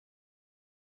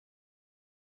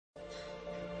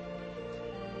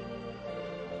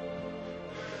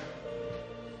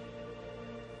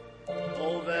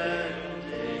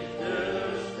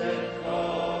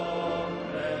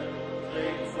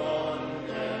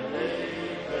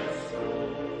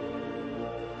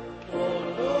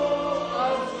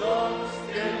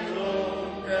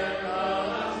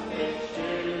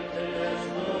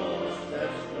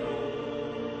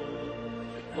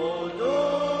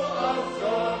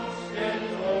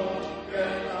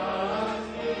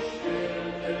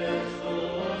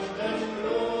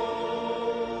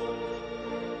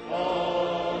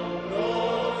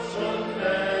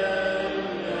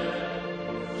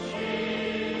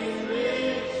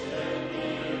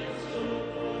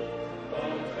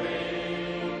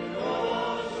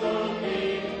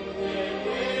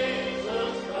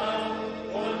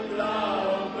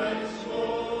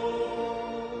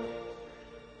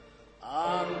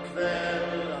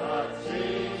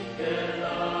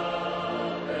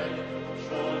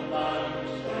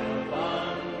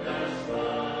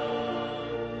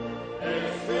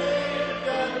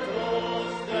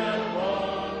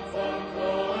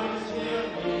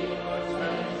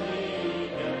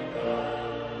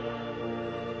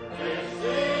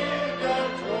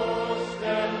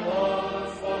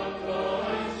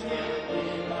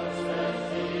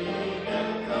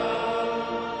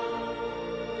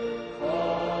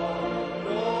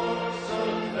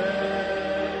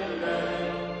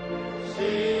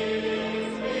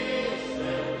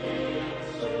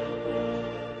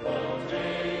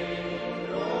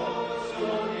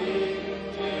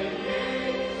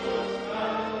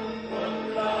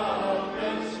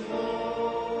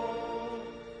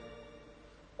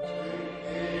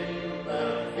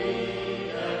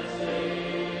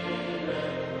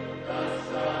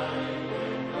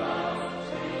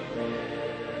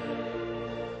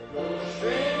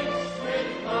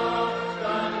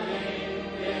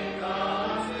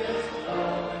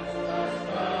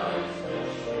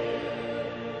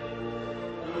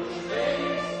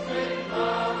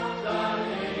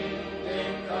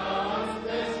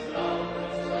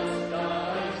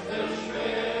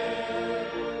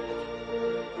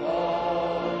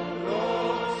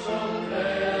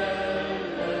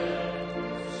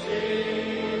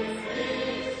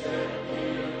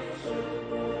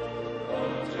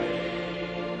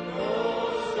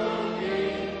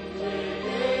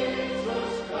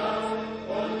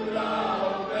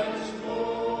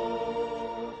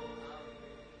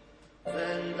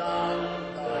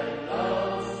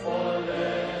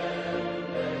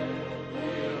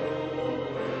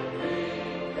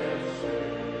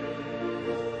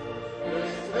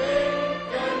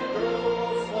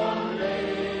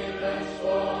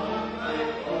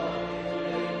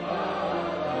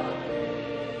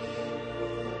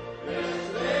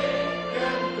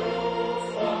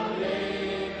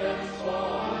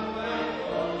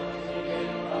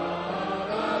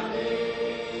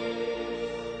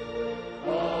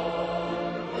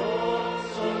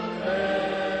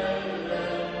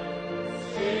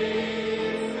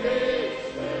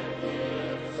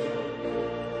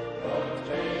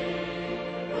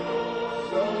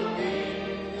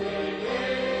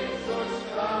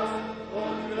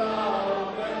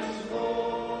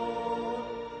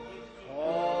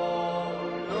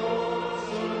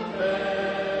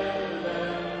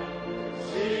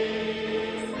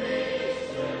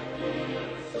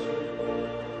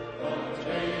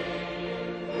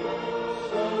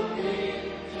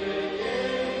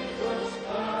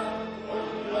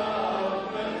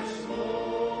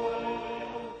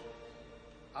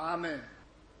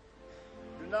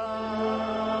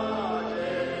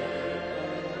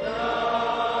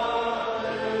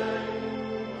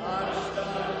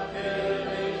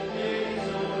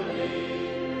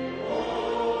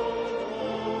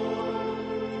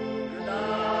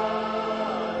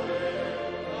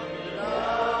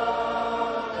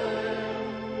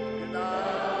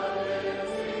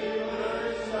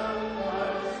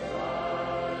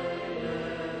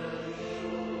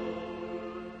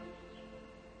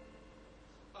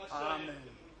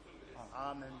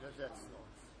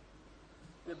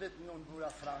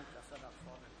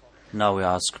Now we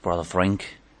ask Brother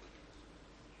Frank.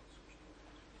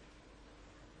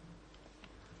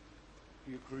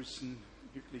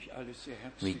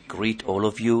 We greet all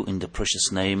of you in the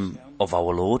precious name of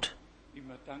our Lord.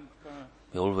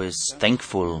 We're always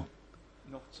thankful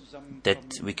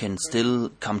that we can still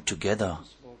come together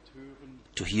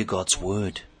to hear God's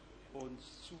word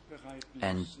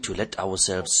and to let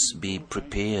ourselves be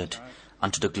prepared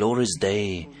unto the glorious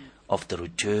day of the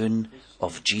return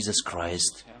of Jesus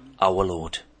Christ, our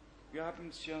Lord.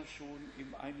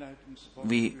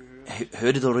 We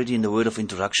heard it already in the word of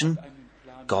introduction.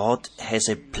 God has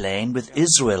a plan with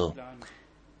Israel.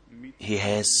 He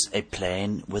has a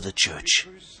plan with the church.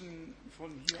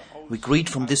 We greet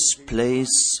from this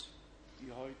place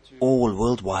all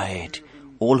worldwide,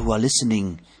 all who are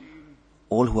listening,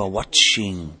 all who are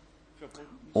watching,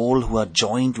 all who are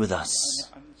joined with us.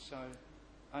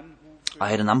 I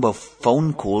had a number of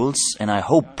phone calls, and I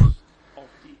hope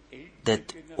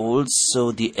that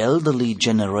also the elderly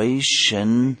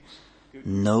generation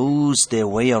knows their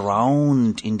way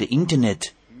around in the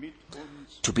internet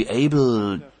to be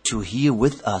able to hear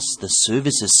with us the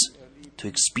services, to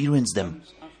experience them.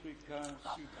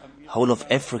 Whole of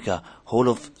Africa, whole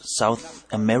of South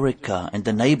America and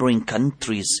the neighboring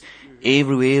countries,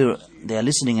 everywhere they are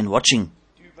listening and watching.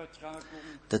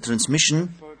 The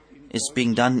transmission is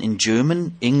being done in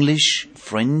German, English,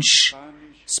 French,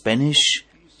 Spanish,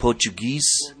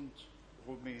 Portuguese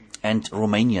and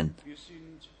Romanian.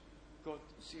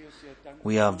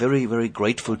 We are very, very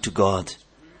grateful to God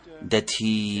that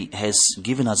He has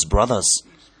given us brothers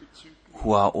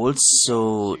who are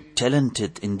also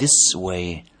talented in this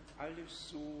way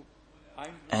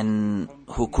and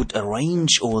who could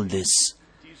arrange all this,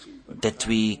 that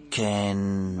we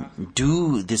can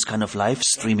do this kind of live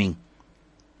streaming.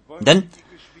 Then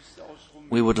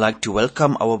we would like to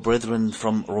welcome our brethren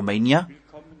from Romania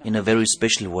in a very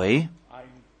special way.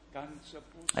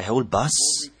 A whole bus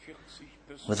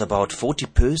with about 40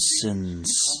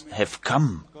 persons have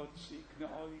come.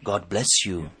 God bless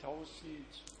you.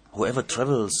 Whoever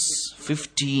travels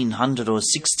 1,500 or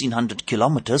 1,600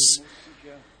 kilometers,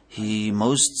 he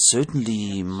most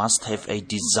certainly must have a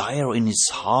desire in his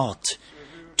heart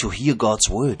to hear God's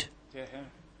word.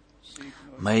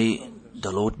 May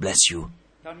the Lord bless you.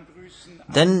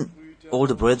 Then all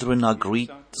the brethren are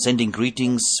sending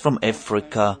greetings from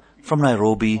Africa, from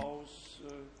Nairobi,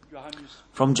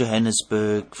 from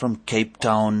Johannesburg, from Cape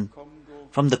Town,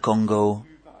 from the Congo,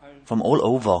 from all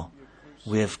over.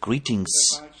 We have greetings.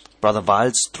 Brother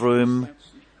Wallström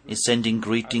is sending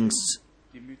greetings,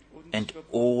 and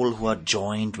all who are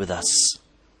joined with us.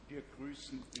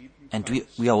 And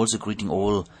we are also greeting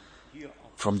all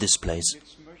from this place.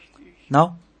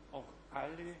 Now,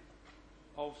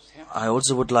 I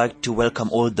also would like to welcome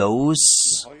all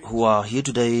those who are here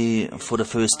today for the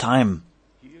first time.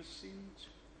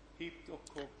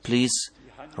 Please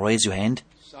raise your hand.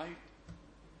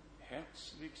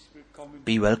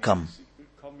 Be welcome.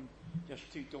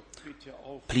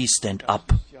 Please stand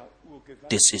up.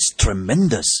 This is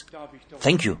tremendous.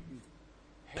 Thank you.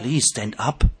 Please stand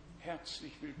up.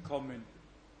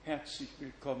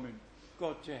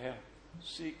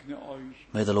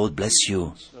 May the Lord bless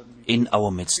you in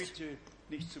our midst.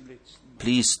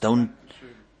 Please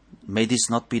may this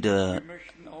not be the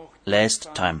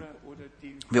last time.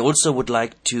 We also would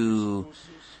like to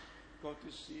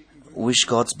wish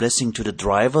God's blessing to the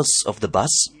drivers of the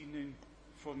bus,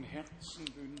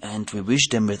 and we wish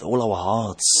them with all our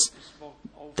hearts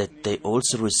that they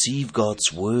also receive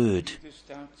God's word.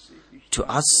 To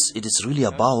us, it is really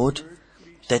about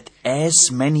that as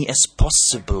many as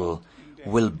possible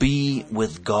will be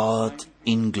with God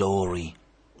in glory,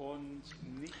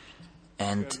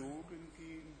 and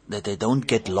that they don't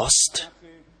get lost.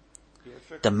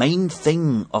 The main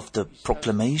thing of the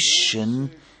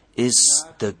proclamation is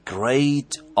the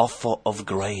great offer of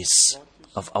grace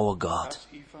of our God,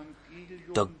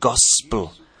 the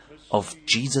gospel of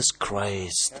Jesus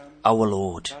Christ, our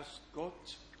Lord,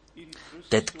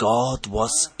 that God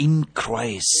was in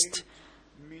Christ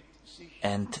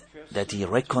and that He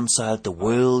reconciled the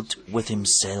world with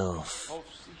Himself,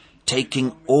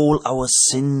 taking all our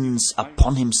sins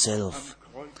upon Himself,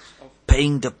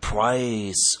 paying the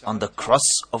price on the cross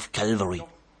of Calvary.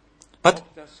 But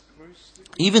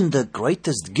even the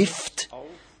greatest gift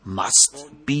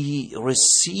must be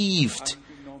received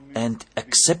and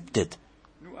accepted.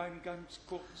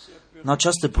 Now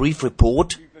just a brief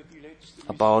report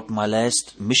about my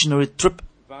last missionary trip.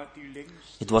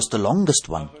 It was the longest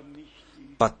one,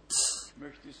 but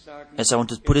as I want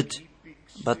to put it,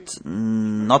 but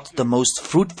not the most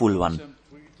fruitful one.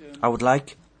 I would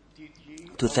like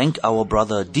to thank our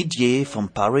brother Didier from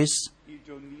Paris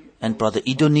and brother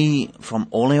Idoni from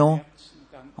Orléans.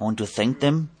 I want to thank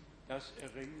them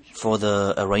for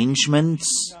the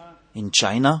arrangements in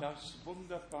China.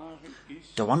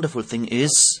 The wonderful thing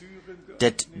is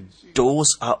that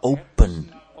doors are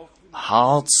open,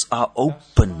 hearts are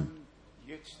open,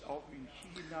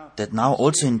 that now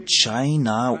also in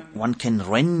China one can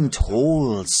rent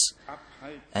halls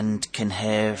and can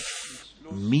have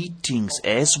meetings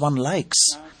as one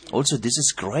likes. Also this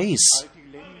is grace,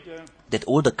 that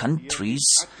all the countries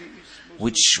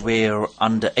which were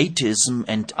under atheism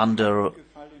and under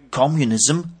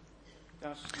communism,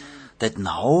 that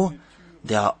now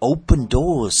there are open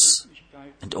doors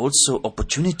and also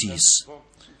opportunities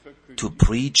to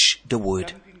preach the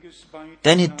word.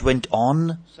 Then it went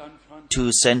on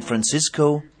to San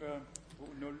Francisco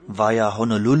via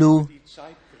Honolulu,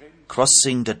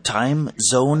 crossing the time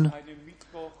zone.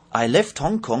 I left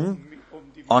Hong Kong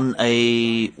on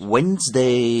a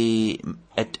Wednesday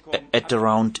at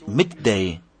around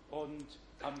midday,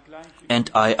 and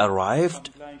I arrived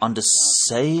on the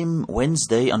same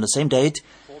Wednesday, on the same date,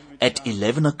 at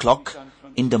 11 o'clock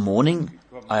in the morning.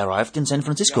 I arrived in San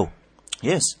Francisco.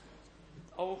 Yes.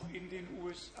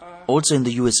 Also in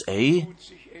the USA,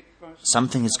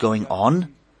 something is going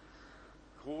on.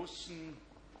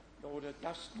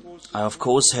 I of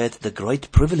course had the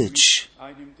great privilege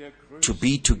to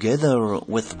be together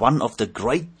with one of the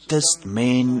greatest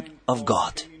men of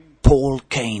God. Paul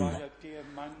Cain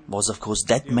was of course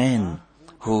that man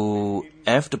who,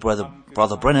 after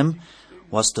Brother Branham,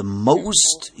 was the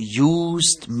most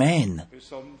used man,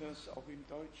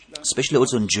 especially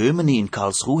also in Germany, in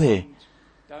Karlsruhe,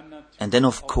 and then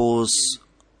of course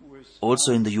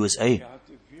also in the USA.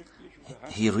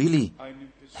 He really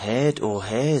had or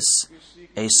has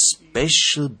a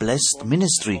special blessed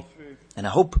ministry, and I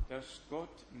hope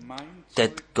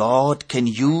that God can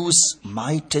use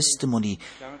my testimony,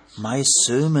 my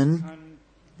sermon,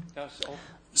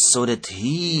 so that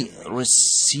he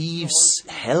receives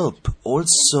help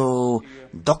also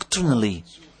doctrinally,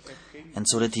 and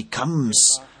so that he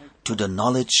comes to the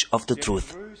knowledge of the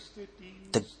truth.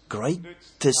 The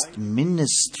greatest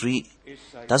ministry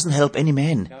doesn't help any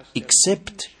man,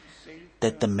 except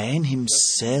that the man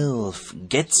himself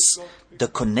gets the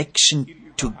connection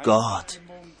to God,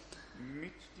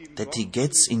 that he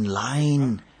gets in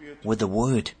line with the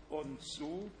Word,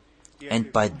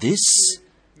 and by this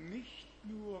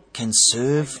can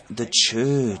serve the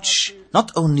church,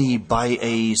 not only by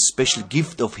a special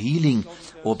gift of healing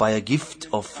or by a gift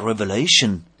of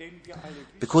revelation,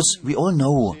 because we all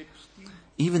know,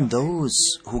 even those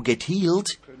who get healed,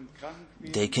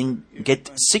 they can get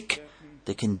sick,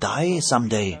 they can die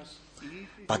someday,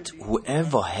 but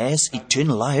whoever has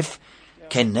eternal life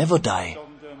can never die,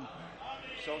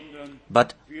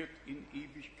 but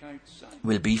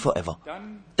will be forever.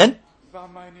 Then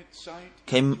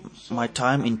came my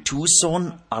time in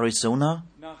Tucson, Arizona.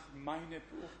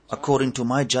 According to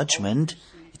my judgment,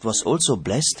 it was also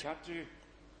blessed.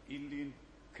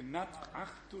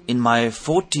 In my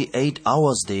 48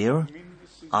 hours there,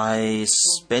 I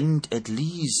spent at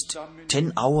least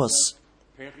 10 hours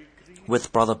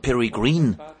with Brother Perry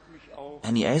Green,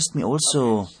 and he asked me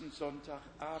also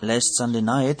last Sunday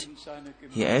night,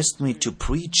 he asked me to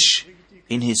preach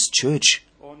in his church.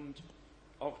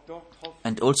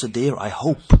 And also there I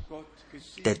hope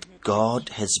that God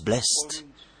has blessed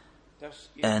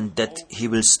and that he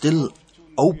will still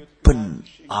open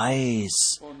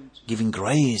eyes, giving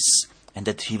grace, and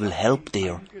that he will help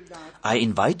there. I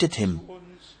invited him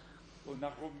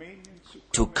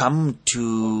to come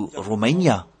to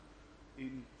Romania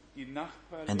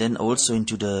and then also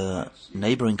into the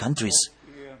neighboring countries.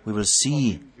 We will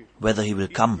see whether he will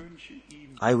come.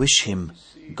 I wish him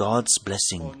God's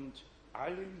blessing.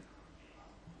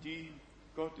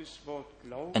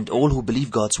 And all who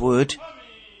believe God's word,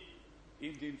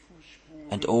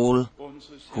 and all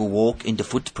who walk in the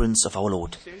footprints of our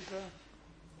Lord.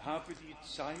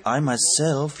 I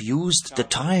myself used the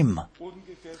time.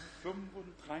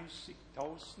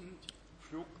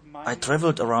 I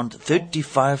traveled around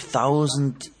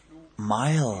 35,000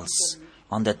 miles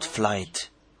on that flight.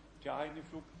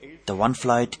 The one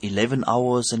flight 11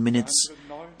 hours and minutes,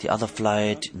 the other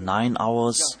flight 9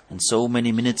 hours and so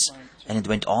many minutes, and it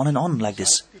went on like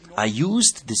this. I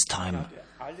used this time.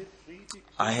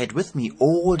 I had with me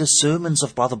all the sermons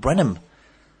of Brother Branham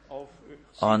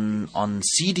on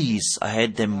CDs. I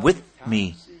had them with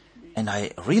me, and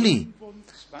I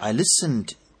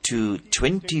listened to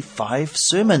 25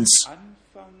 sermons.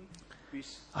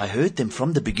 I heard them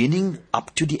from the beginning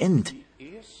up to the end.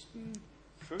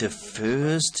 the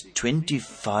first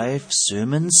 25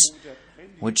 sermons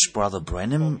which Brother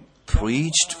Branham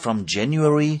preached from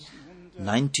January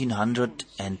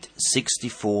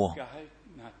 1964.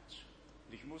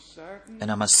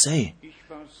 And I must say,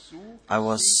 I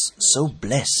was so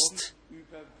blessed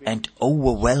and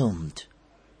overwhelmed.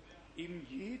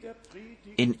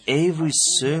 In every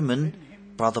sermon,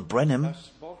 Brother Branham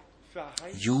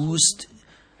used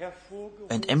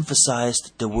and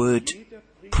emphasized the word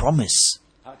promise.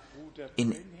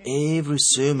 In every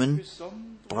sermon,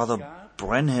 Brother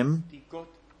Branham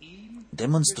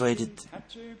demonstrated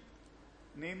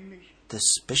the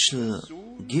special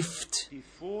gift,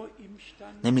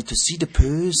 namely to see the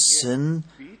person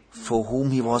for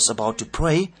whom he was about to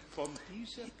pray.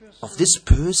 Of this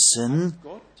person,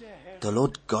 the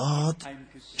Lord God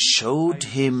showed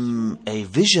him a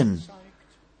vision.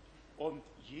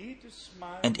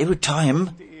 And every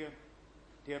time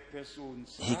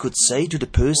he could say to the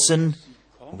person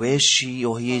where she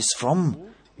or he is from,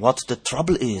 what the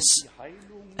trouble is,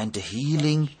 and the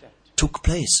healing took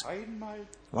place.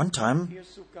 One time,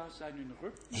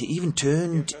 he even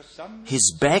turned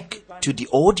his back to the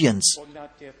audience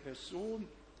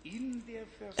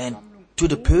and to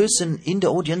the person in the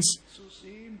audience,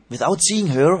 without seeing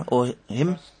her or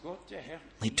him,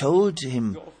 he told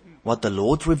him what the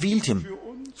Lord revealed him.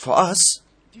 For us,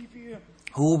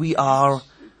 who we are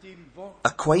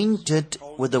acquainted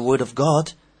with the Word of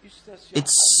God,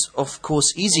 it's of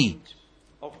course easy.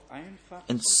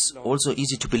 It's also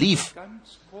easy to believe.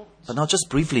 But now just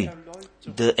briefly,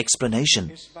 the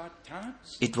explanation.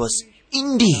 It was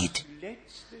indeed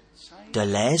the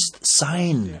last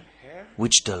sign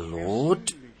which the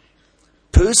Lord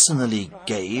personally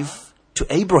gave to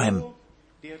Abraham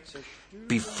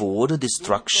before the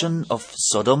destruction of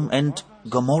Sodom and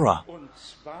Gomorrah.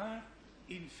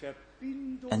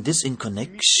 And this in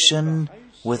connection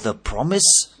with the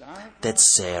promise that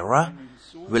Sarah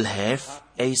will have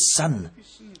a son.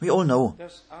 We all know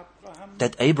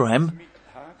that Abraham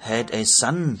had a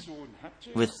son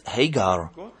with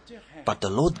Hagar, but the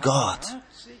Lord God,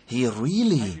 He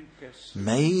really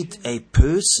made a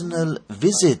personal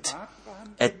visit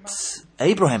at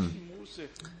Abraham.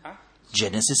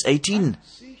 Genesis 18.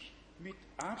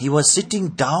 He was sitting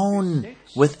down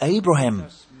with Abraham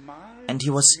and he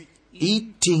was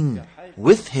eating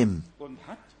with him.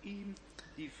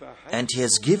 And he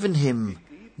has given him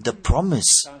the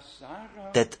promise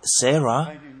that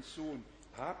Sarah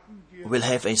will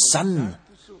have a son.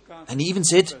 And he even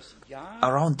said,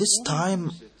 around this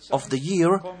time of the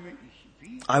year,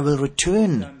 I will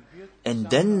return, and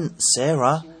then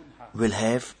Sarah will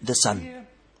have the son.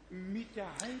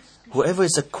 Whoever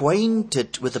is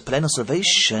acquainted with the plan of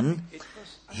salvation,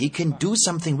 he can do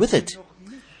something with it.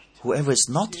 Whoever is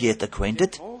not yet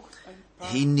acquainted,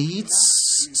 he needs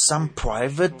some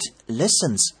private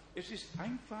lessons.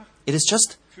 It is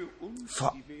just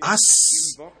for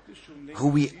us who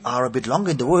we are a bit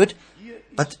longer in the Word,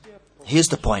 but here's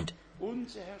the point.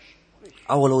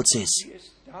 Our Lord says,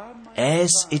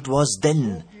 as it was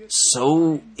then,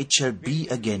 so it shall be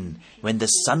again, when the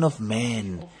Son of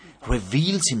Man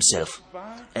reveals himself,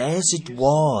 as it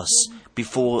was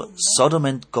before Sodom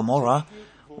and Gomorrah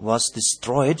was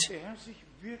destroyed,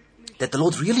 that the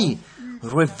Lord really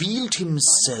revealed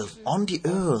himself on the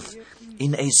earth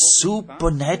in a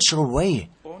supernatural way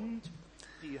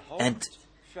and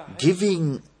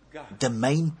giving the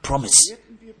main promise.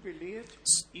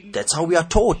 That's how we are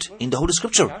taught in the Holy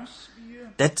Scripture,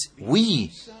 that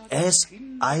we, as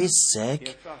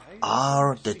Isaac,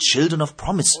 are the children of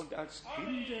promise.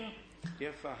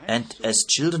 And as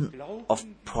children of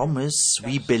promise,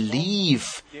 we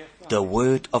believe the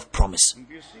word of promise.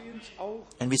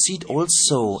 And we see it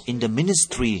also in the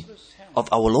ministry of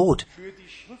our Lord.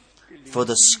 For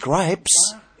the scribes,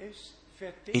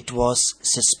 it was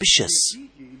suspicious.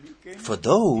 For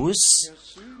those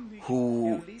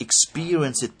who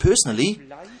experienced it personally,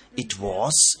 it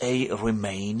was a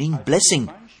remaining blessing.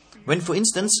 When, for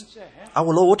instance,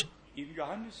 our Lord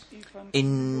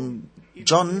in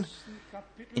John,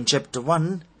 in chapter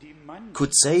 1,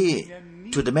 could say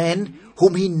to the man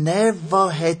whom he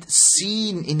never had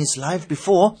seen in his life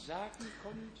before,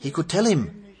 he could tell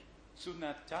him,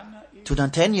 to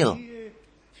Nathanael,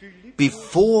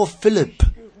 before Philip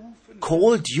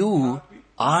called you,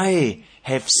 I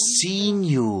have seen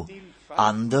you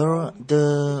under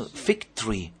the fig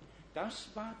tree.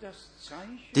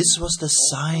 This was the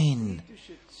sign,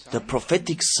 the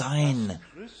prophetic sign,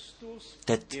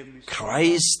 that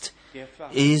Christ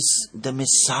is the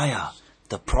Messiah,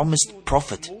 the promised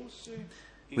prophet.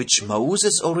 which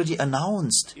Moses already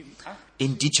announced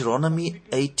in Deuteronomy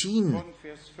 18,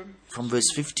 from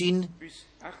verse 15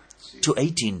 to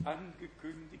 18.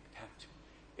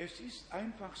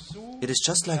 It is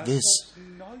just like this,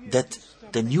 that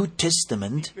the New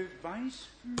Testament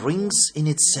brings in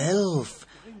itself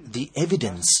the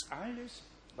evidence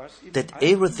that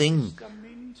everything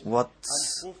what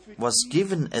was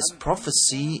given as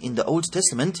prophecy in the Old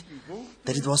Testament,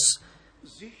 that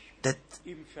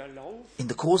in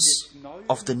the course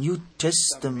of the New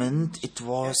Testament it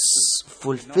was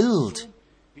fulfilled.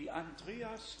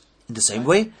 In the same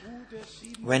way,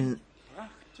 when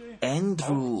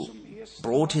Andrew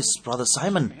brought his brother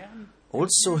Simon,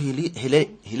 also he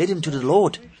led him to the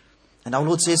Lord. And our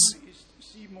Lord says,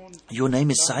 "Your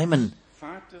name is Simon,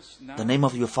 the name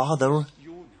of your father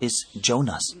is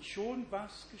Jonas."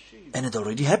 And it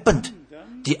already happened.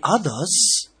 The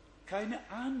others,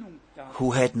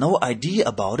 who had no idea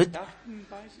about it,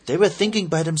 they were thinking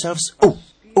by themselves, oh,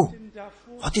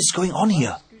 what is going on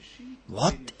here?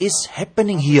 What is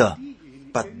happening here?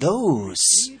 But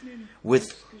those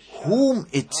with whom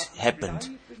it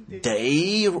happened,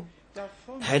 they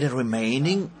had a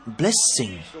remaining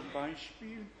blessing.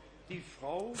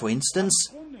 For instance,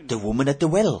 the woman at the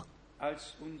well.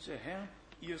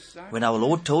 When our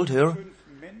Lord told her,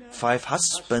 5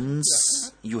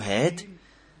 husbands you had,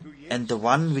 and the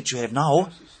one which you have now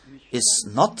is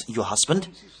not your husband.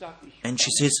 And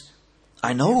she says,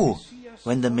 "I know,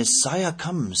 when the Messiah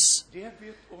comes,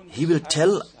 he will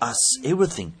tell us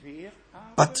everything.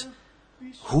 But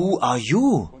who are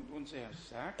you?"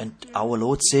 And our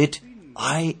Lord said,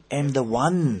 "I am the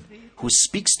one who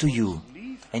speaks to you."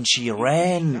 And she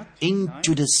ran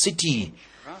into the city,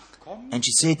 and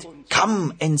she said,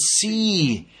 "Come and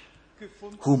see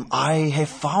whom I have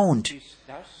found.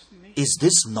 Is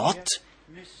this not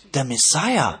the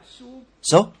Messiah?"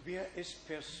 So,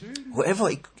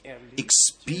 whoever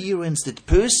experienced it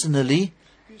personally,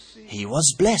 he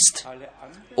was blessed.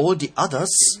 All the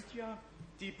others,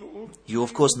 you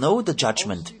of course know the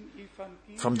judgment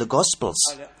from the Gospels.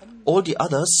 All the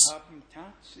others,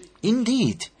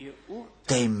 indeed,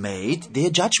 they made their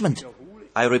judgment.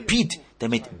 I repeat, they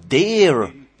made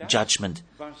their judgment.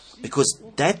 Because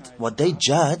that what they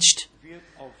judged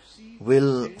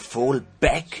will fall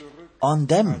back on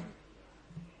them.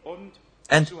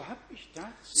 And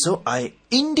so I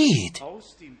indeed,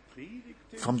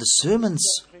 from the sermons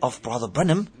of Brother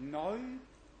Branham,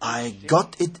 I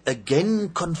got it again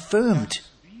confirmed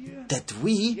that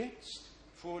we,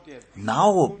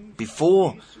 now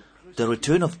before the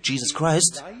return of Jesus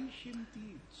Christ,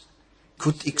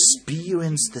 could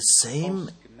experience the same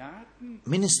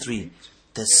ministry,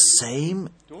 the same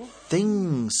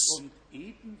things,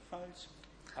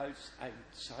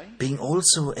 being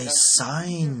also a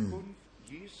sign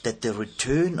that the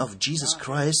return of Jesus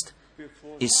Christ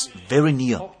is very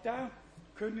near.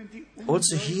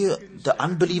 Also here, the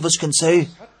unbelievers can say,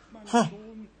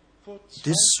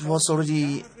 this was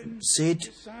already said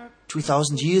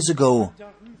 2,000 years ago.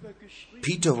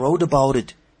 Peter wrote about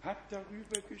it.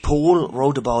 Paul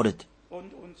wrote about it.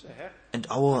 And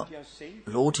our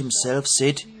Lord himself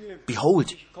said,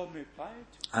 "Behold,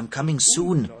 I'm coming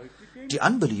soon." The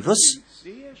unbelievers,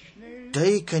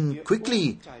 they can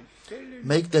quickly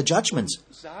make their judgments.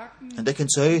 And they can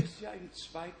say,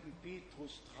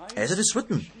 as it is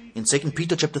written in 2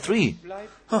 Peter chapter 3,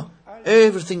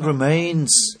 everything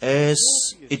remains as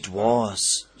it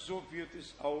was.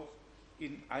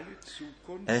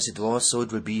 As it was, so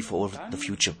it will be for all the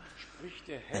future.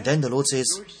 And then the Lord says,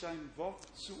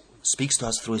 speaks to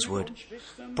us through His Word.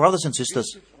 Brothers and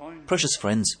sisters, precious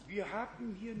friends,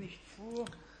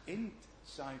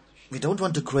 we don't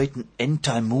want to create an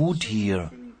end-time mood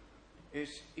here.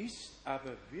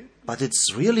 But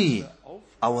it's really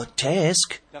our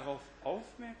task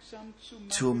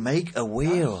to make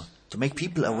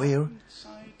people aware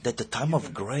that the time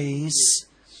of grace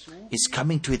is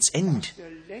coming to its end,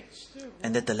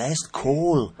 and that the last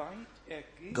call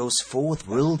goes forth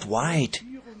worldwide,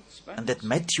 and that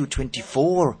Matthew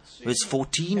 24, verse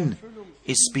 14,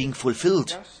 is being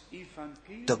fulfilled.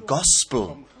 The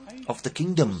gospel of the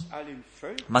kingdom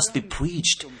must be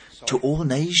preached to all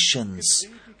nations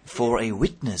for a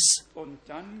witness,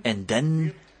 and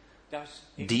then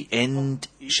the end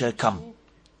shall come.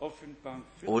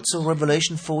 Also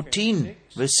Revelation 14,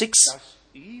 verse 6,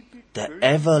 the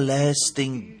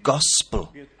everlasting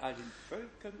gospel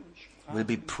will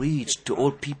be preached to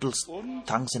all peoples,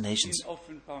 tongues and nations.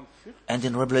 And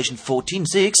in Revelation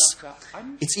 14:6,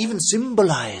 it's even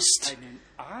symbolized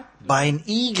by an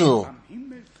eagle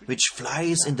which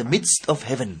flies in the midst of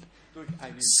heaven.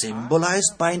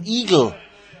 Symbolized by an eagle.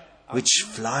 which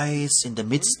flies in the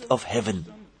midst of heaven.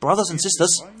 Brothers and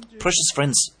sisters, precious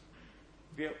friends,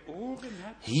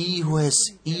 he who has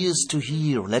ears to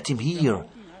hear, let him hear,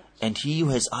 and he who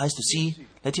has eyes to see,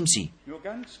 let him see.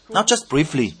 Now just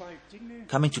briefly,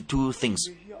 coming to two things,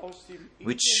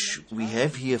 which we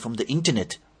have here from the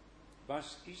internet,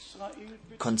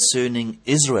 concerning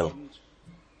Israel.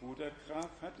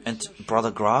 And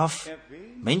Brother Graf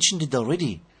mentioned it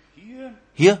already.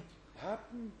 Here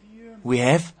we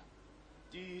have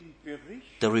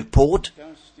the report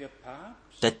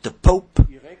that the Pope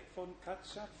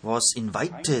was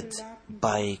invited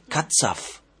by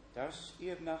Katzaf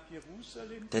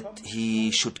that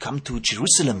he should come to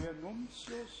Jerusalem.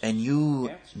 A new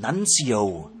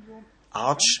nuncio,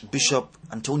 Archbishop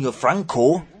Antonio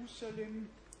Franco,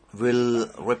 will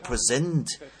represent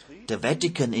the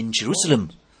Vatican in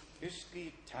Jerusalem.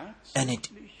 And it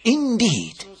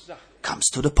indeed comes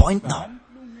to the point now.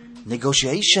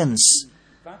 Negotiations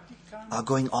are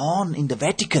going on in the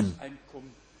Vatican,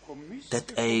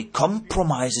 that a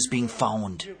compromise is being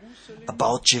found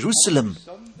about Jerusalem,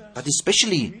 but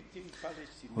especially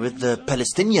with the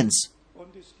Palestinians.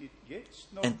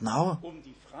 And now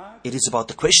it is about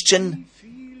the question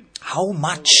how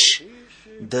much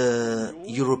the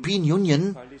European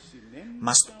Union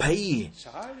must pay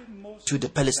to the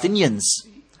Palestinians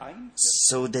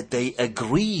so that they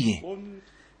agree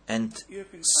and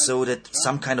so that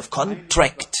some kind of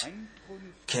contract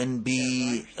can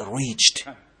be reached.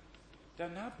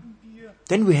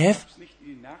 Then we have,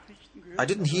 I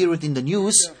didn't hear it in the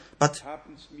news, but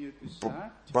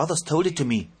brothers told it to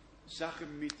me.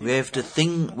 We have the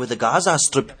thing with the Gaza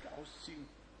Strip.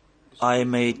 I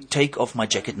may take off my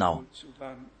jacket now.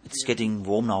 It's getting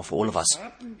warm now for all of us.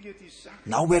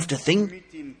 Now we have the thing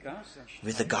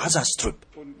with the Gaza Strip.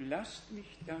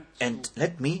 And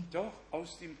let me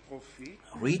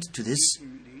read to this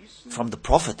from the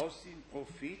prophet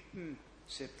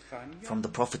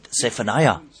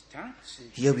Zephaniah.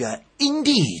 Here we are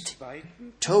indeed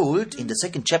told in the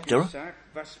 2nd chapter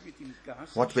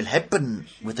what will happen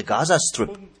with the Gaza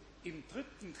Strip.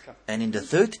 And in the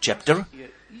 3rd chapter,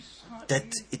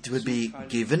 that it will be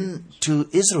given to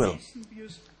Israel.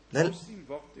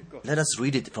 Let us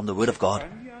read it from the Word of God.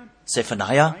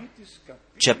 Zephaniah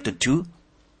chapter 2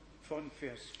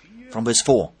 from verse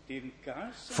 4.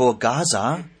 For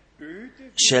Gaza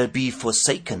shall be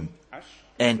forsaken,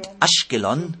 and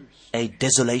Ashkelon a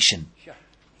desolation.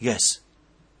 Yes.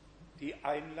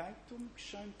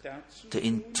 The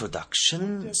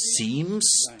introduction seems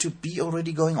to be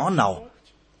already going on now.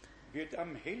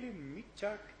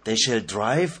 They shall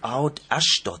drive out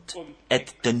Ashdod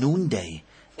at the noonday,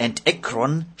 and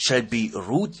Ekron shall be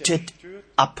rooted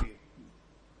up.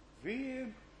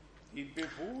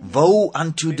 Woe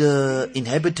unto the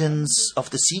inhabitants of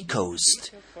the sea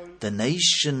coast, the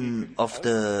nation of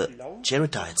the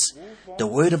Cherethites. The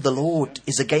word of the Lord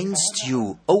is against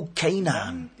you, O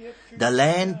Canaan, the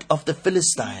land of the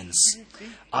Philistines.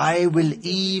 I will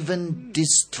even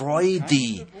destroy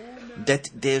thee, that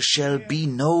there shall be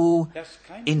no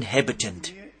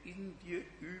inhabitant.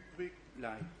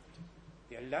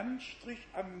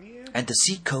 And the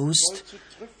sea coast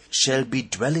shall be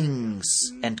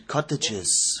dwellings and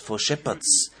cottages for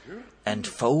shepherds, and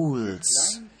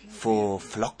folds for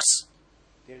flocks.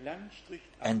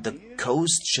 And the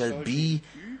coast shall be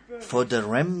for the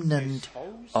remnant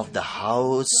of the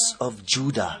house of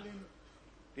Judah.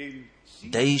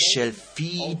 They shall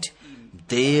feed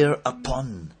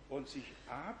thereupon.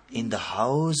 In the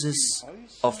houses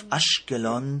of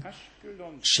Ashkelon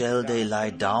shall they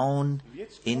lie down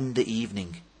in the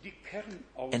evening.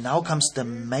 And now comes the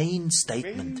main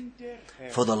statement.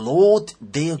 For the Lord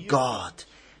their God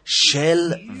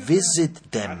shall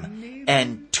visit them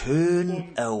and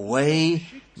turn away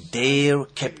their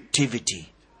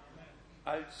captivity.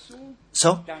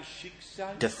 So,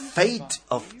 the fate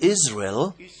of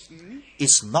Israel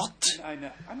is not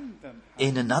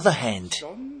in another hand,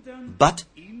 but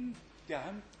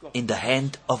in the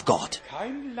hand of God.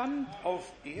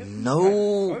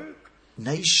 No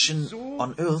nation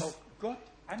on earth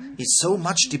is so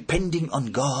much depending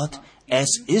on God as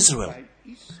Israel,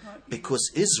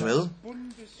 because Israel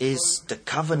is the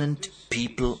covenant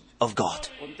people of God.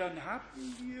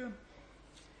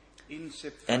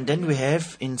 And then we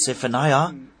have in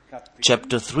Zephaniah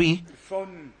chapter 3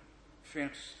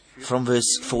 from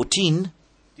verse 14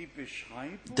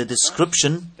 the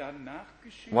description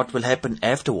what will happen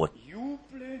afterward.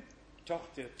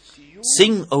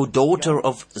 Sing, O daughter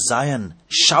of Zion,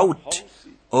 shout,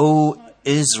 O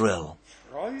Israel,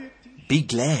 be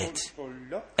glad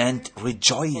and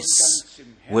rejoice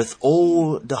with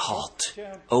all the heart,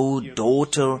 O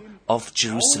daughter of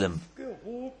Jerusalem.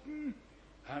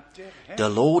 The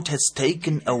Lord has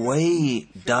taken away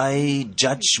thy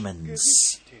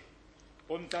judgments.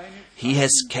 He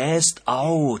has cast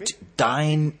out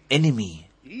thine enemy.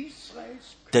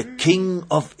 The King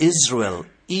of Israel,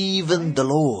 even the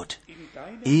Lord,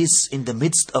 is in the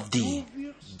midst of thee.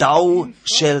 Thou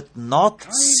shalt not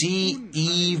see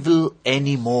evil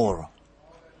any more.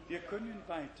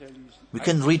 We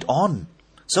can read on.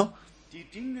 So,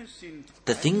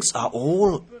 the things are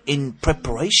all in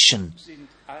preparation.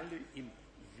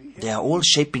 They are all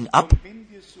shaping up.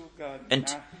 And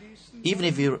even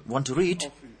if you want to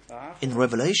read in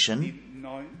Revelation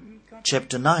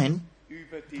chapter 9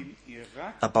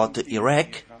 about the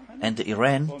Iraq and the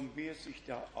Iran,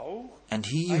 and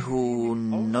he who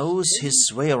knows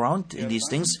his way around in these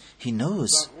things, he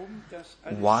knows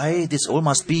why this all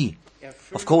must be.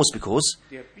 Of course, because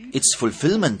it's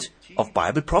fulfillment of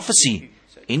Bible prophecy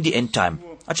in the end time.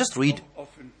 I just read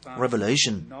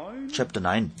Revelation chapter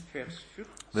 9,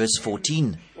 verse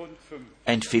 14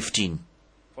 and 15.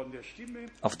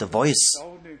 Of the voice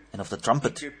and of the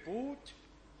trumpet,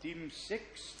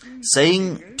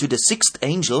 saying to the sixth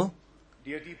angel,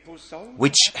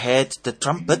 which had the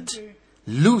trumpet,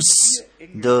 loose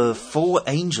the 4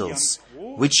 angels,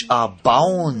 which are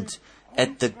bound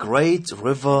at the great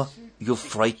river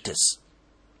Euphrates.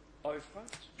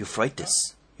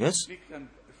 Euphrates, yes?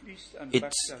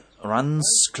 It runs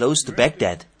close to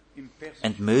Baghdad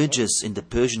and merges in the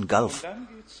Persian Gulf.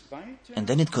 And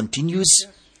then it continues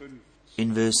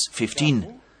in verse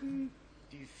 15.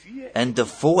 And the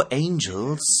 4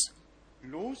 angels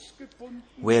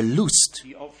were loosed,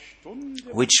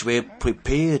 which were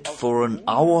prepared for an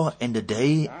hour and a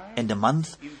day and a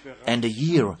month and a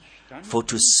year, for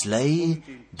to slay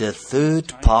the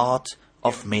 3rd part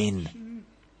of men.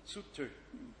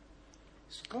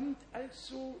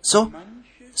 So,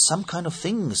 some kind of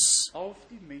things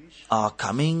are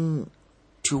coming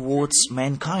towards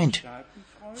mankind.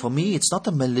 For me, it's not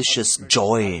a malicious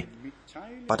joy,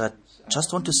 but I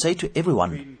just want to say to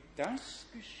everyone,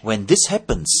 when this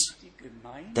happens,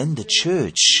 then the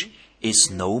church is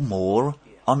no more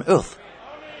on earth.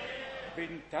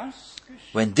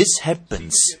 When this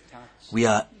happens, we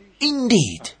are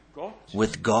indeed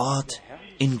with God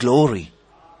in glory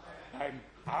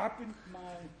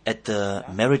at the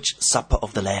marriage supper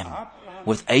of the Lamb,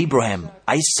 with Abraham,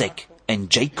 Isaac, and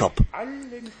Jacob,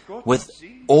 with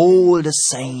all the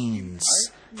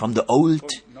saints from the Old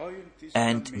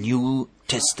and New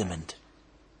Testament.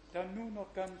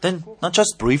 Then, not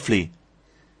just briefly,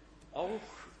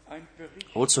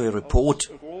 also a report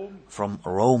from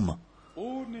Rome.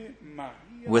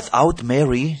 Without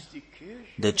Mary,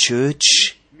 the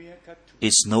church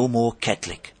is no more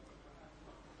Catholic.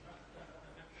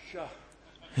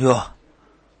 Yeah.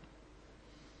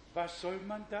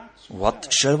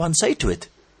 What shall one say to it?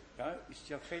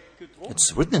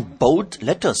 It's written in bold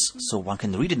letters, so one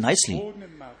can read it nicely.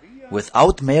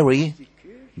 Without Mary,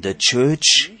 the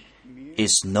church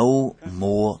is no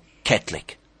more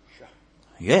Catholic.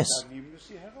 Yes.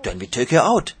 Then we take her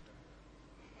out.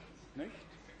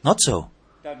 Not so.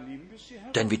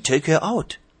 Then we take her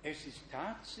out.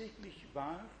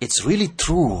 It's really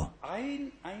true.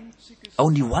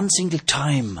 Only one single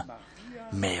time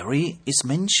Mary is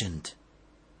mentioned.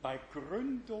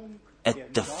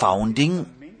 At the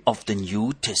founding of the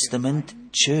New Testament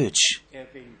church.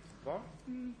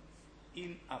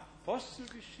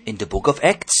 In the book of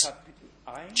Acts,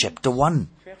 chapter 1,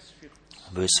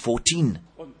 verse 14.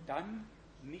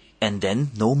 And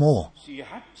then no more.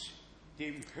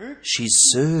 She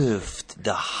served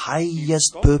the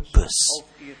highest purpose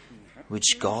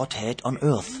which God had on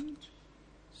earth.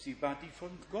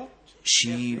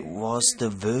 She was the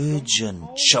virgin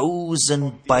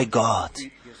chosen by God,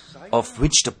 of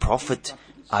which the prophet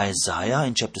Isaiah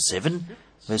in chapter 7,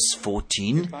 verse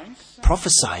 14,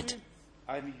 prophesied.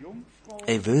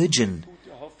 A virgin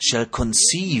shall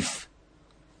conceive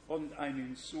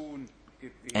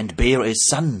and bear a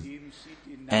son,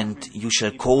 and you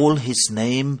shall call his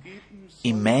name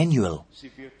Emmanuel.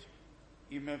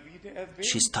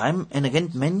 She's time and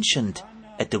again mentioned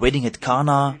at the wedding at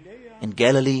Cana in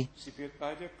Galilee.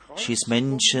 She's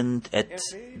mentioned at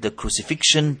the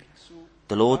crucifixion.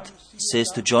 The Lord says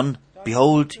to John,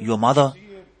 "Behold your mother,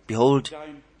 behold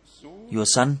your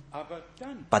son."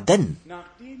 But then,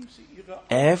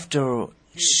 after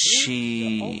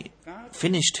she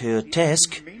finished her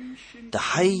task,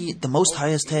 the most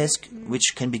highest task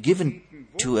which can be given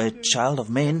to a child of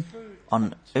man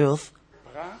on earth,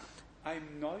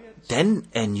 then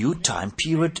a new time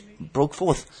period broke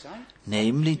forth,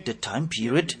 namely the time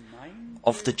period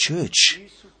of the church,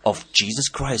 of Jesus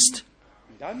Christ.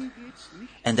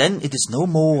 And then it is no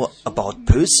more about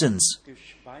persons,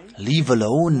 leave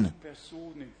alone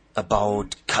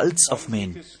about cults of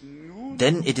men.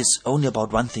 Then it is only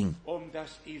about one thing,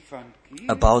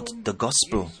 about the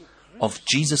gospel of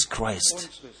Jesus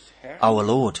Christ, our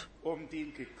Lord,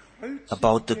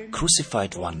 about the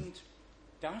crucified one,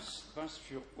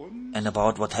 and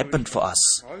about what happened for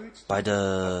us by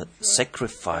the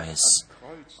sacrifice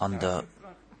on the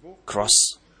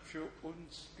cross.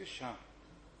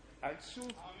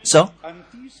 So,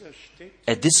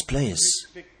 at this place,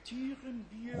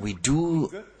 we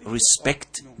do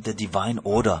respect the divine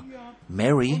order.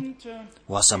 Mary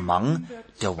was among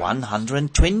the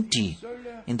 120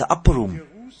 in the upper room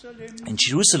in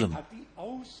Jerusalem.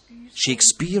 She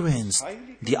experienced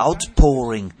the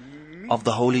outpouring of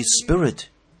the Holy Spirit,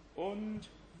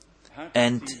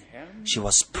 and she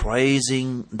was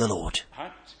praising the Lord.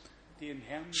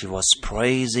 She was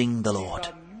praising the Lord.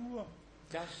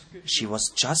 She was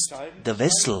just the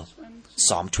vessel.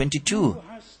 Psalm 22.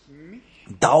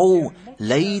 Thou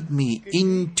laid me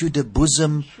into the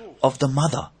bosom of the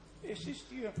mother.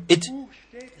 It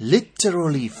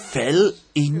literally fell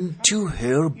into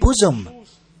her bosom.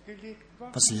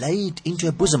 Was laid into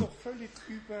her bosom.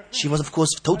 She was, of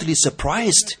course, totally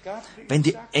surprised when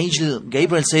the angel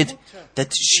Gabriel said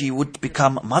that she would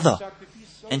become mother.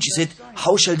 And she said,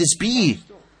 how shall this be?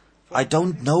 I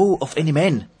don't know of any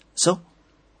man. So,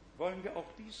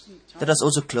 let us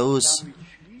also close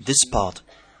this part.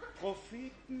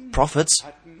 Prophets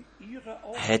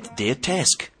had their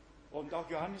task.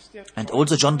 And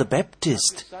also John the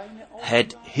Baptist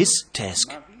had his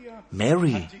task.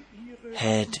 Mary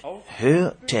had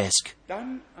her task.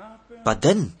 But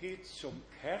then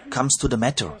comes to the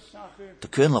matter, the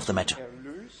kernel of the matter,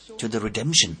 to the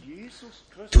redemption,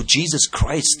 to Jesus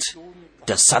Christ,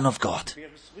 the Son of God.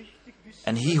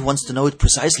 And he who wants to know it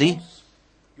precisely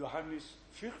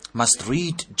must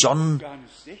read John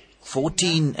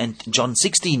 14 and John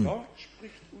 16.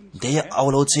 There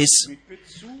our Lord says,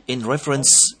 in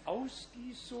reference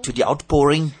to the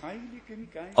outpouring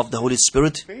of the Holy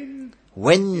Spirit,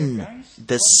 when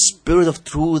the Spirit of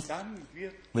truth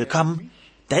will come,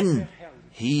 then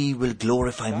he will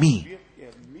glorify me.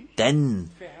 Then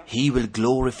he will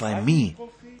glorify me.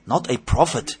 Not a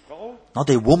prophet, not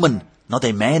a woman, not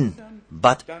a man,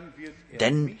 but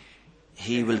then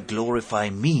he will glorify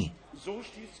me.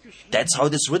 That's how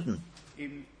it is written.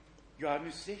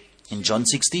 In John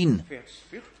 16,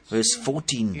 verse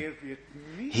 14,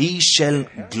 he shall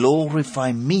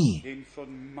glorify me,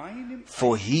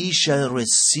 for he shall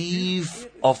receive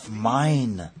of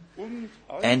mine,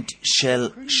 and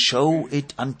shall show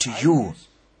it unto you.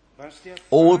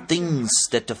 All things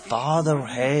that the Father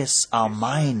has are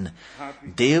mine.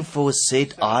 Therefore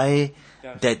said I,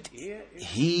 that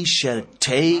he shall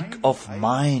take of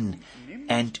mine,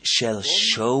 and shall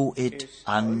show it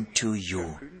unto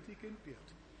you.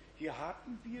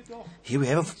 Here we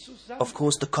have, of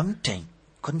course, the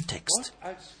context.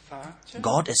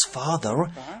 God as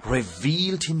Father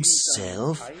revealed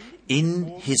himself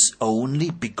in his only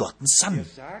begotten Son,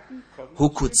 who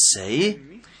could say,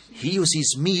 he who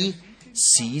sees me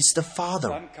sees the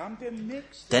Father.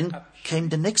 Then came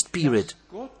the next period,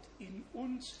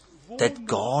 that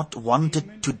God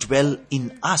wanted to dwell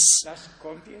in us.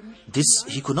 This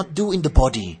he could not do in the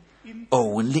body,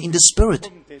 only in the Spirit.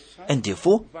 And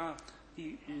therefore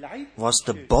was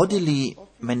the bodily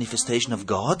manifestation of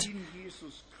God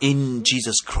in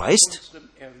Jesus Christ,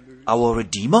 our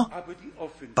Redeemer,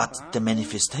 but the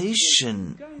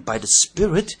manifestation by the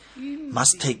Spirit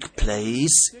must take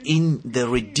place in the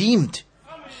redeemed.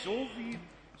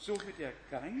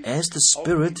 As the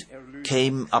Spirit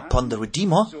came upon the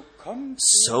Redeemer,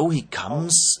 so he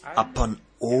comes upon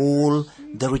all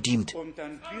the redeemed.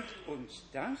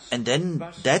 And then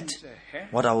that,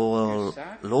 what our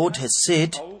Lord has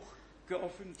said,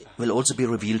 will also be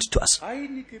revealed to us.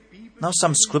 Now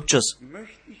some scriptures,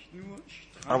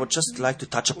 I would just like to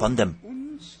touch upon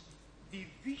them,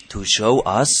 to show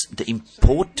us the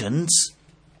importance,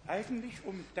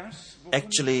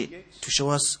 actually to show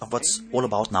us of what's all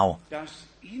about now.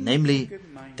 Namely,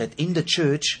 that in the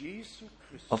Church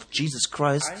of Jesus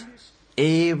Christ,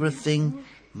 everything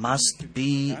must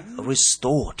be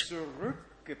restored.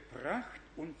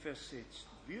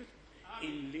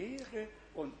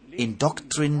 In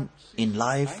doctrine, in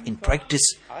life, in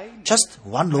practice, just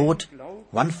one Lord,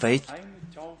 one faith,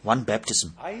 one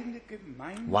baptism,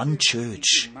 one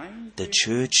church, the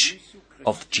Church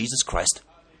of Jesus Christ.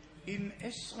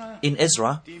 In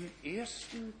Ezra,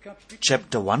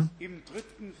 chapter 1,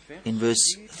 in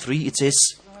verse 3, it says,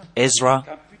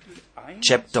 Ezra,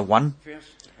 chapter 1,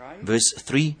 verse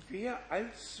 3,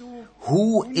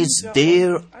 "Who is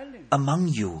there among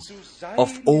you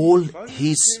of all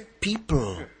his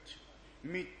people?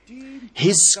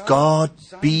 His God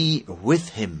be with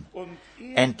him,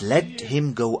 and let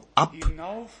him go up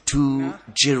to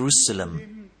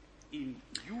Jerusalem,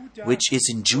 which is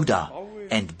in Judah,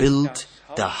 and build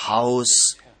the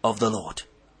house of the Lord."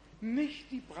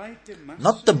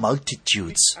 Not the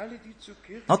multitudes,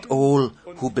 not all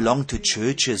who belong to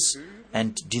churches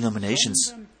and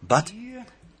denominations, but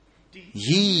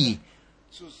ye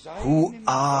who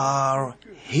are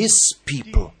his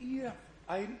people,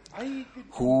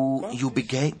 who you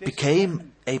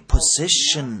became a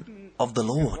possession of the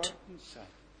Lord.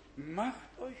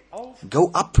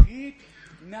 Go up,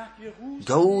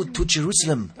 go to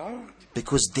Jerusalem,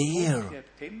 because there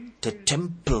the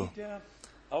temple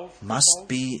must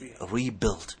be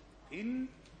rebuilt. In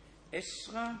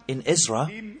Ezra,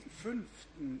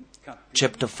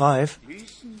 chapter 5,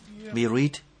 we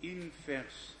read in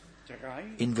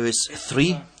verse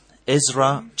 3,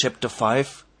 Ezra chapter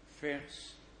 5,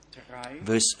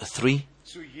 verse 3,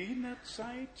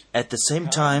 "At the same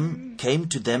time came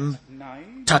to them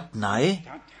Tatnai,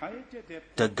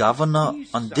 the governor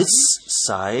on this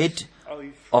side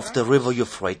of the river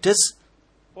Euphrates."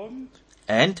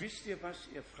 And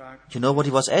you know what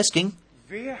he was asking?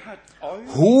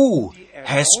 Who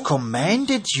has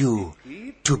commanded you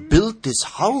to build this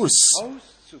house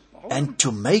and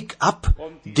to make up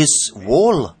this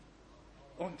wall?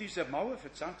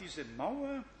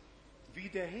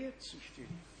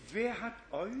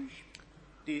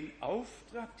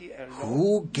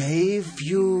 Who gave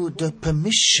you the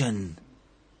permission?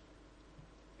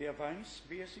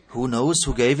 Who knows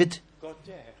who gave it?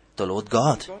 The Lord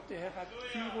God.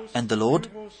 And the Lord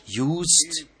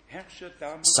used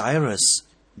Cyrus,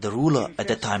 the ruler at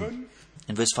that time.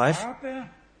 In verse 5,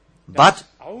 "But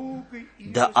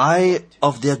the eye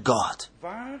of their God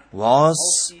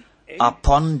was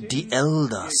upon the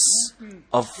elders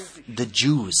of the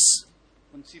Jews,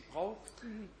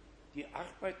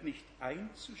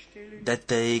 that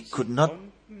they could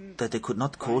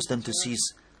not cause them to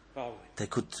cease. They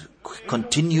could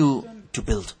continue to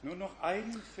build."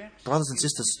 Brothers and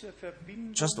sisters,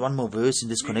 just one more verse in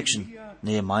this connection.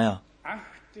 Nehemiah,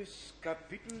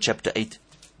 chapter 8.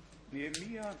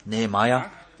 Nehemiah,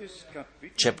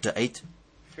 chapter 8,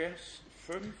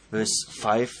 verse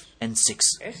 5 and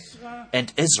 6.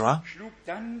 "And Ezra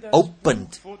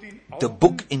opened the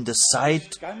book in the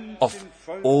sight of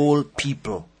all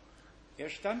people,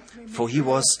 for he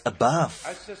was above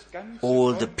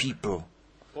all the people.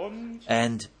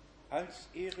 And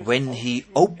when he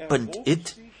opened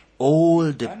it,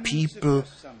 all the people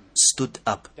stood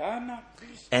up.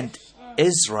 And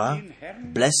Ezra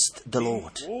blessed the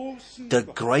Lord, the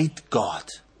great God.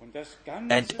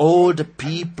 And all the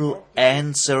people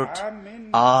answered,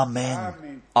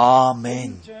 Amen,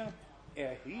 Amen,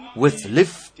 with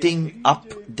lifting up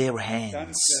their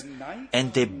hands.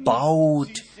 And they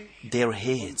bowed their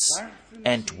heads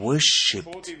and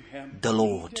worshipped the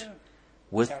Lord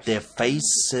with their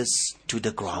faces to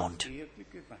the ground."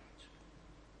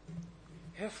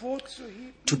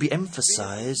 To be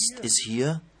emphasized is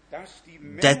here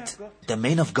that the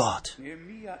men of God,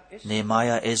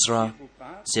 Nehemiah, Ezra,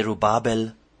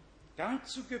 Zerubbabel,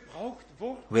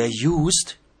 were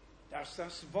used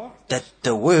that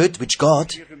the word which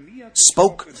God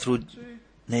spoke through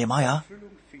Nehemiah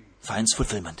finds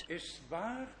fulfillment.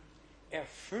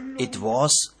 It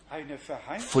was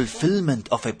fulfillment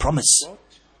of a promise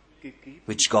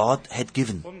which God had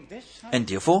given. And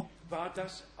therefore,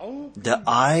 the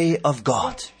eye of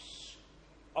God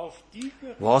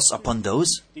was upon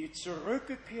those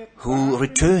who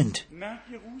returned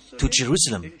to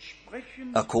Jerusalem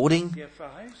according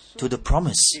to the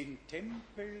promise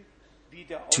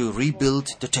to rebuild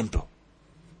the temple.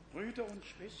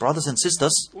 Brothers and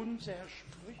sisters,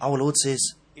 our Lord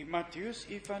says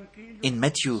in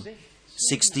Matthew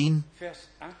 16,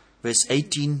 verse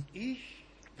 18,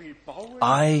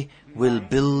 "I will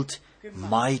build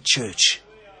my church."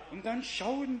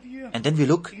 And then we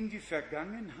look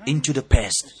into the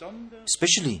past,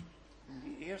 especially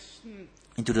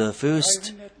into the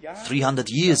first 300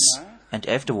 years and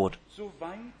afterward.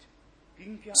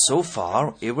 So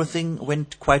far, everything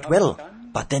went quite well.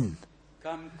 But then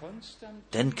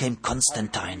came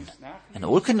Constantine. And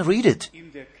all can read it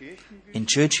in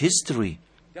church history.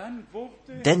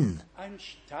 Then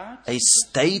a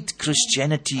state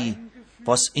Christianity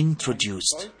was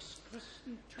introduced.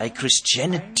 a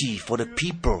Christianity for the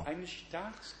people,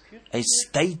 a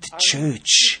state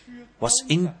church was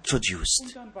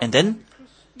introduced. And then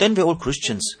we're all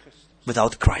Christians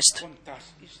without Christ.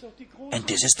 And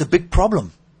this is the big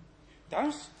problem.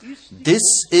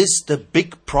 This is the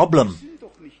big problem.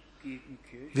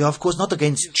 We are of course not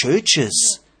against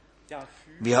churches.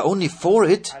 We are only for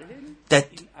it that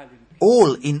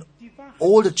in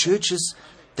all the churches,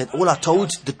 that all are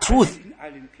told the truth.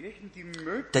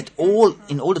 That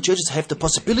in all the churches have the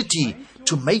possibility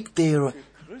to make their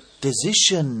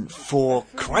decision for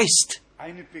Christ,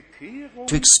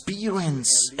 to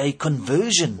experience a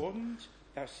conversion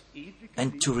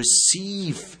and to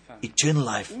receive eternal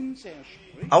life.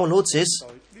 Our Lord says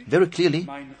very clearly,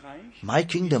 my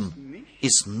kingdom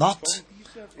is not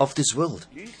of this world.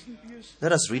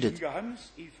 Let us read it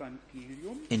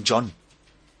in John.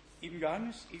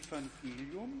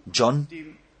 John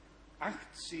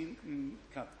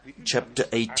chapter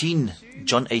 18,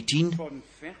 John 18,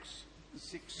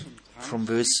 from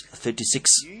verse 36.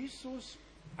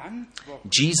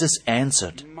 Jesus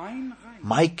answered,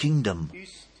 my kingdom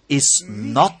is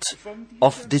not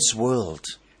of this world.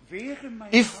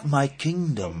 If my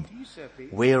kingdom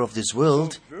were of this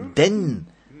world, then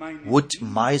would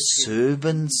my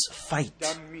servants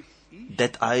fight,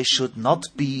 that I should not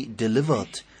be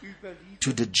delivered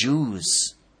to the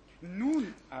Jews.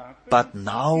 But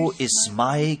now is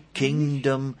my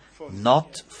kingdom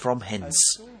not from hence.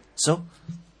 So,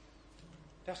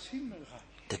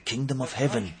 the kingdom of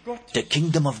heaven, the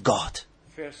kingdom of God.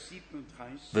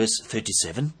 Verse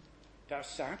 37.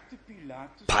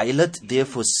 Pilate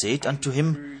therefore said unto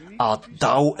him, art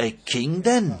thou a king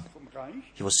then?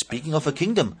 He was speaking of a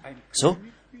kingdom. So,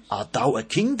 art thou a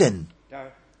king then?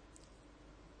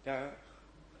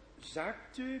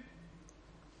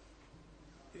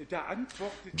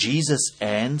 Jesus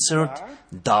answered,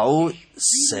 thou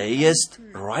sayest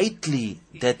rightly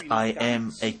that I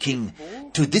am a king.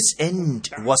 To this end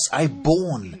was I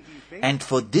born, and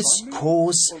for this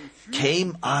cause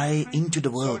came I into the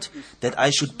world, that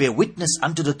I should bear witness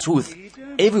unto the truth.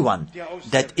 Everyone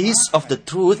that is of the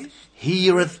truth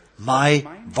heareth my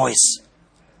voice.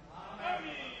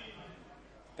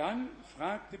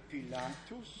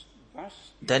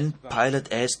 Then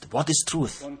Pilate asked, what is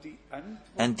truth?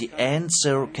 And the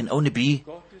answer can only be,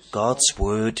 God's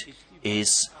word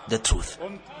is the truth.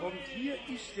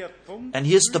 And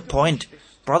here's the point,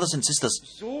 brothers and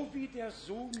sisters.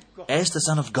 As the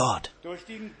Son of God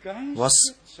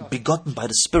was begotten by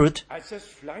the Spirit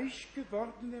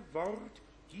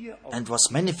and was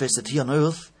manifested here on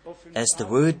earth as the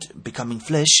Word becoming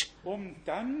flesh,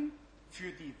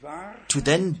 to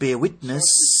then bear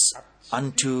witness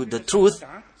unto the truth,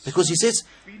 because he says,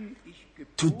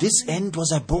 to this end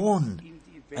was I born,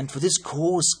 and for this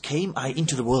cause came I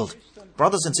into the world.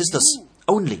 Brothers and sisters,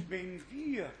 only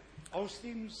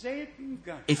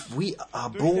if we are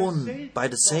born by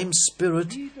the same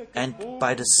Spirit and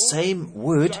by the same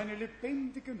Word,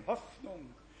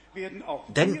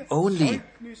 then only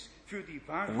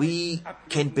we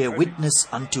can bear witness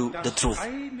unto the truth.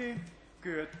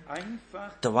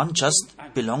 The one just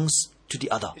belongs to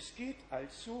the other.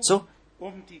 So,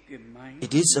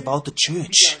 it is about the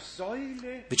church,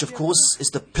 which of course is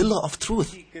the pillar of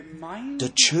truth.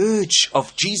 The church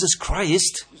of Jesus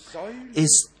Christ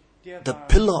is the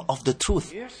pillar of the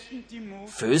truth.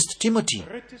 1 Timothy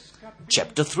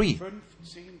chapter 3,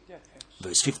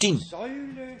 verse 15.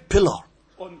 Pillar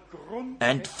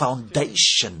and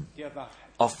foundation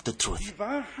of the truth.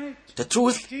 The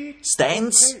truth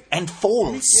stands and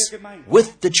falls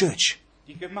with the church.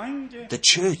 The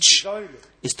church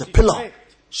is the pillar.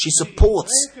 She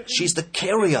supports. She is the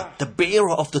carrier, the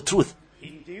bearer of the truth.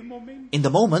 In the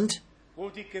moment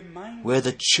where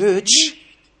the church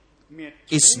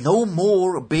is no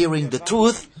more bearing the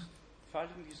truth,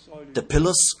 the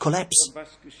pillars collapse.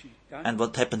 And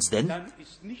what happens then?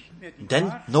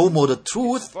 Then no more the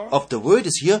truth of the word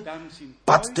is here,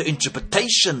 but the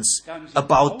interpretations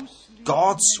about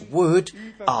God's word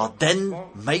are then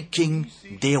making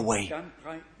their way.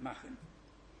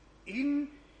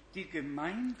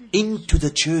 Into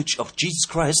the church of Jesus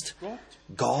Christ,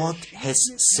 God has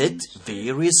set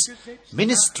various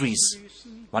ministries.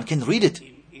 One can read it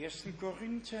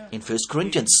in 1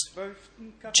 Corinthians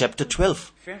chapter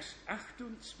 12,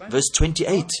 verse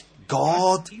 28.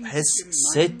 God has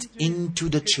set into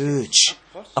the church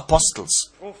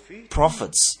apostles,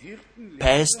 prophets,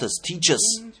 pastors,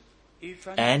 teachers,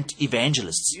 and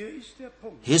evangelists.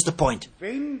 Here's the point.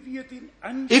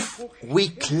 If we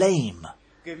claim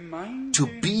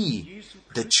to be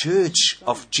the church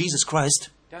of Jesus Christ,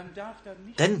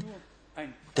 then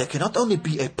there cannot only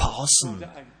be a parson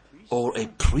or a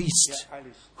priest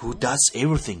who does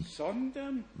everything,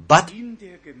 but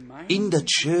in the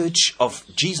church of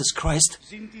Jesus Christ,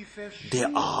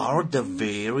 there are the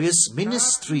various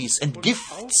ministries and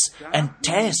gifts and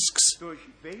tasks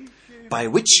by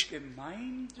which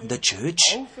the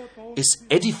church is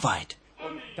edified.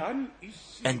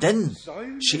 And then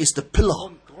she is the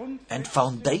pillar and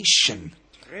foundation,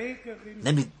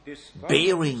 namely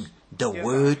bearing the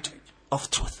word of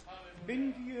truth.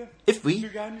 If we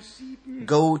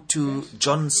go to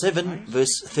John 7,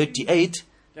 verse 38,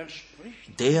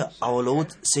 there our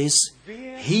Lord says,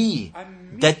 "He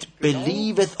that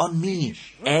believeth on me,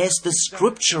 as the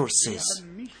Scripture says."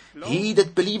 He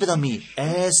that believeth on me,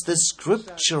 as the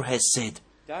Scripture has said.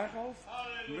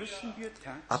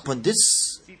 Upon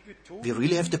this, we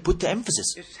really have to put the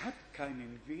emphasis.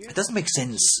 It doesn't make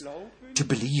sense to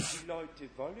believe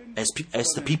as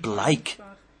the people like,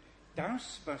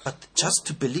 but just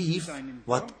to believe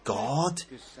what God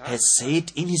has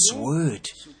said in His Word.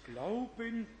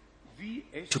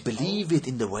 To believe it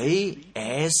in the way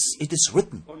as it is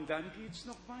written.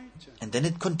 And then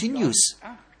it continues.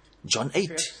 John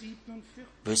 8,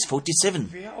 verse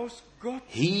 47.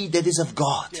 He that is of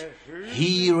God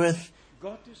heareth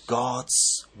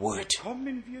God's word.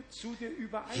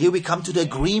 Here we come to the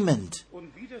agreement,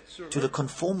 to the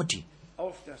conformity,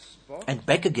 and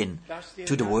back again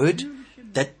to the word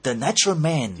that the natural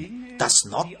man does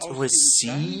not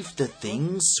receive the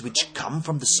things which come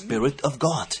from the Spirit of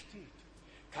God,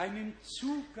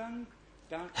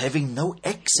 having no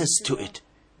access to it.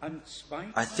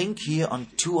 I think here on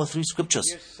 2 or 3 scriptures.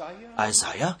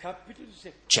 Isaiah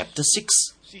chapter 6.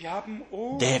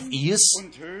 They have ears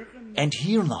and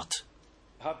hear not.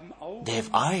 They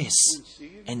have eyes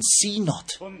and see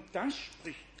not.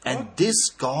 And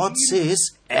this God says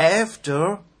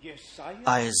after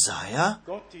Isaiah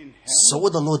saw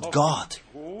the Lord God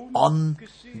on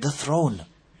the throne.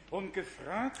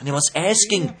 And he was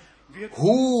asking,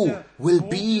 who will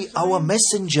be our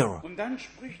messenger?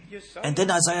 And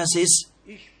then Isaiah says,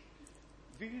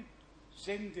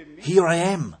 here I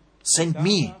am, send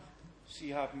me.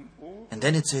 And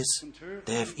then it says,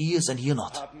 they have ears and hear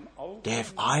not. They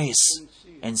have eyes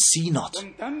and see not.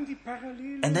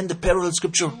 And then the parallel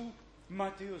scripture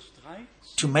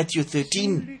to Matthew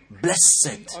 13,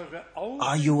 blessed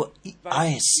are your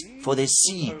eyes, for they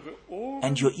see,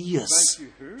 and your ears,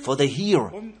 for they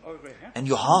hear, and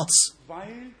your hearts,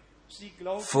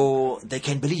 for they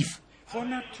can believe.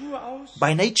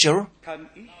 By nature,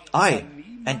 I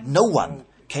and no one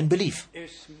can believe.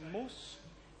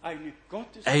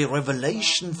 A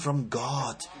revelation from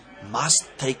God must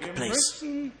take place.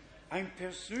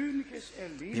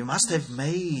 You must have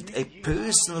made a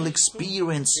personal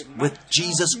experience with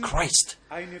Jesus Christ,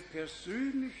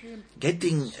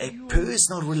 getting a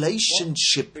personal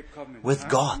relationship with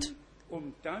God,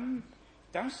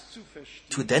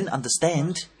 to then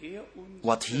understand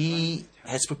what He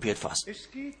has prepared for us.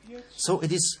 So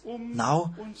it is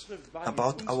now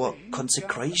about our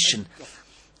consecration,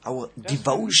 our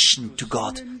devotion to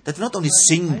God, that we not only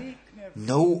sing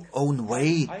no own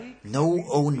way, no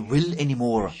own will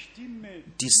anymore,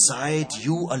 decide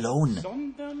you alone,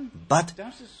 but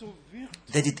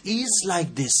that it is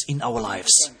like this in our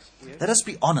lives. Let us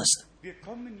be honest.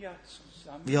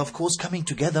 We are of course coming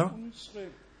together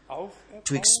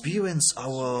to experience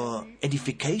our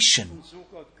edification,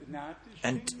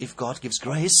 and if God gives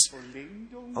grace,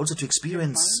 also to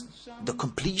experience the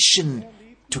completion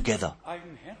together,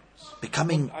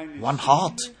 becoming one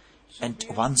heart and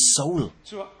one soul,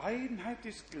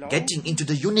 getting into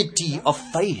the unity of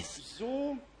faith,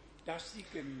 so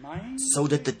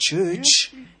that the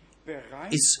church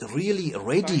is really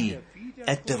ready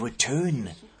at the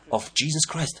return of Jesus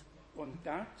Christ.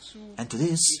 And to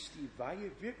this,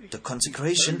 the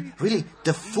consecration, really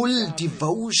the full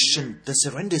devotion, the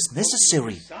surrender is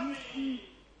necessary.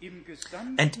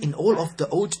 And in all of the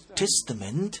Old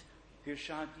Testament,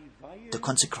 the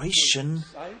consecration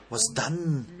was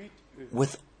done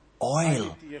with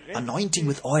oil, anointing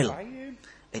with oil.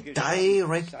 A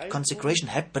direct consecration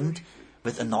happened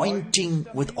with anointing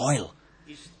with oil.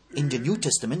 In the New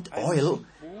Testament, oil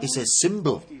is a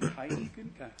symbol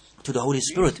to the Holy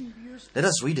Spirit. Let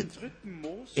us read it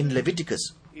in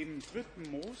Leviticus.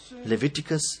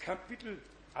 Leviticus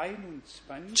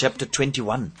chapter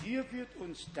 21.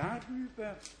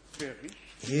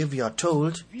 Here we are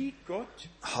told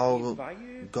how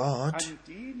God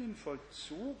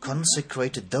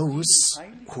consecrated those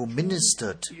who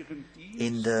ministered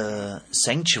in the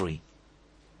sanctuary.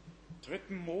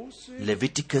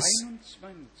 Leviticus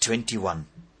 21,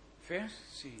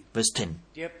 Verse 10.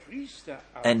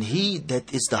 And he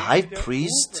that is the high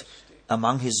priest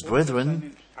among his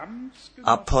brethren,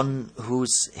 upon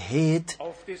whose head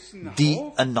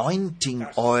the anointing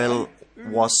oil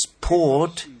was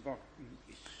poured,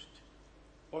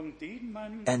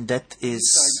 and that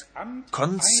is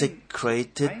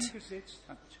consecrated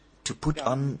to put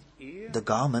on the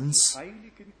garments.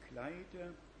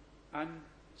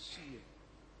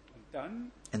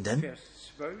 And then,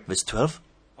 verse 12,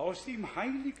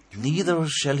 neither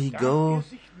shall he go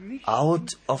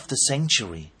out of the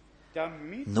sanctuary,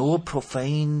 nor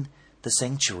profane the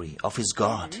sanctuary of his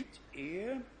God.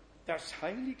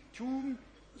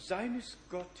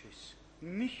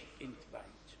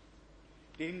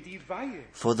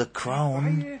 For the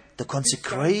crown, the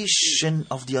consecration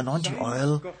of the anointing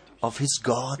oil of his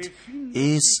God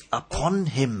is upon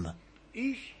him.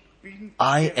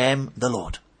 I am the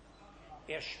Lord.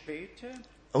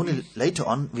 Only later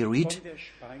on we read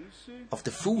of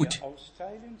the food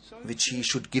which he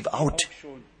should give out,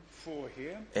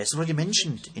 as already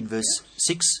mentioned in verse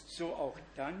 6,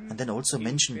 and then also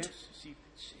mentioned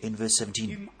in verse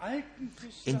 17.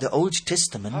 In the Old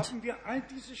Testament,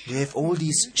 we have all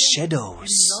these shadows.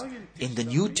 In the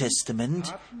New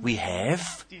Testament, we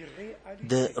have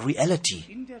the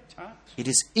reality. It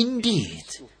is indeed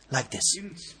like this.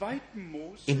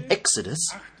 In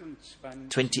Exodus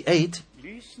 28,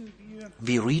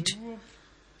 we read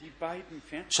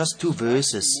just two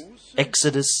verses.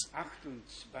 Exodus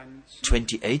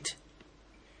 28,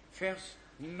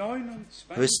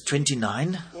 verse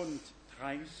 29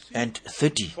 and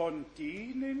 30,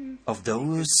 of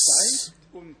those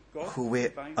who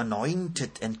were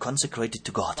anointed and consecrated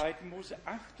to God.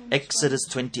 Exodus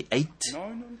 28,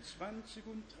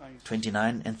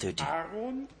 29 and 30.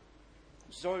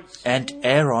 And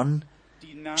Aaron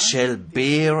shall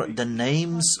bear the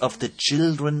names of the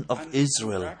children of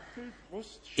Israel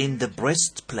in the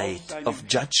breastplate of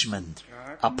judgment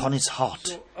upon his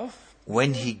heart,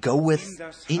 when he goeth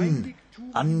in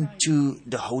unto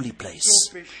the holy place,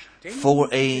 for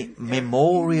a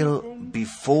memorial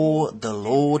before the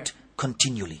Lord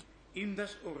continually.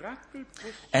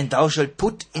 And thou shalt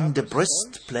put in the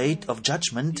breastplate of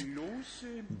judgment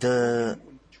the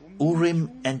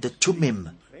Urim and the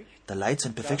Thummim, the lights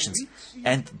and perfections,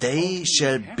 and they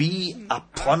shall be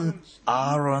upon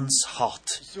Aaron's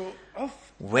heart,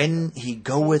 when he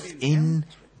goeth in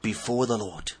before the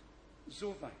Lord.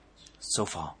 So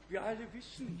far.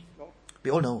 We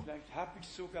all know.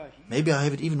 Maybe I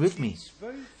have it even with me.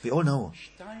 We all know.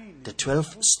 The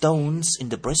 12 stones in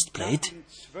the breastplate,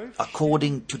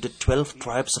 according to the 12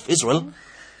 tribes of Israel,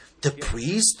 the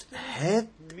priest had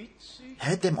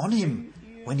them on him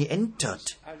when he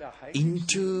entered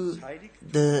into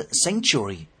the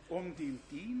sanctuary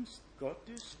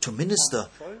to minister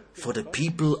for the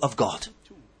people of God.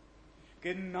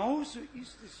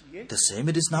 The same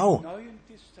it is now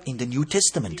in the New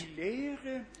Testament.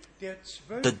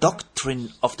 The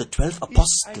doctrine of the 12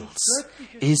 apostles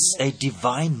is a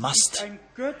divine must.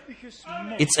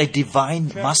 It's a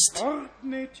divine must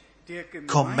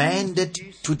commanded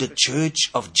to the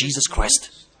Church of Jesus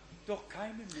Christ.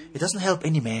 It doesn't help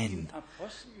any man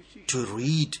to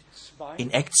read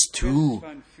in Acts 2,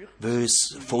 verse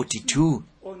 42,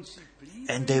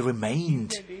 and they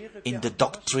remained in the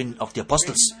doctrine of the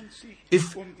apostles.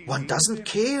 If one doesn't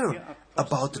care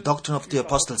about the doctrine of the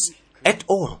apostles at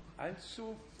all,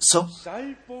 so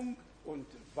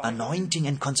anointing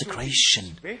and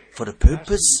consecration for the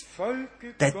purpose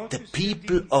that the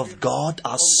people of God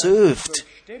are served,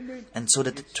 and so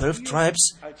that the 12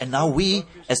 tribes, and now we,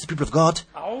 as the people of God,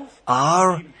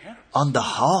 are on the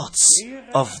hearts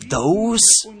of those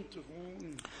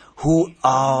who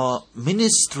are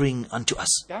ministering unto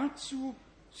us.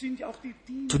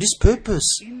 To this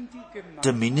purpose,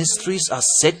 the ministries are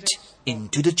set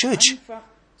into the church,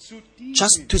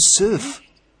 just to serve,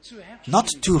 not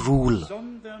to rule,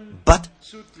 but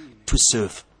to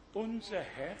serve.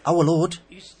 Our Lord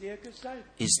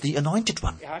is the Anointed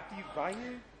One.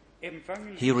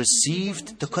 He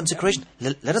received the consecration.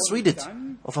 Let us read it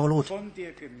of our Lord.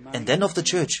 And then of the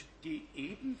church,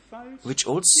 which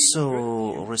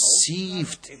also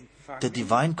received the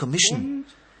divine commission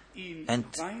and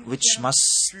which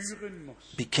must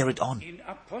be carried on.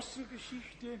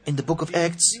 In the book of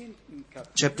Acts,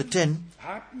 chapter 10,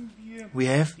 we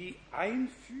have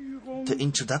the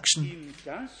introduction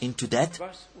into that,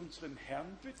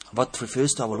 what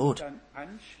refers to our Lord,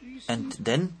 and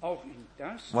then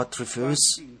what refers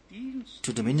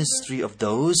to the ministry of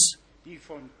those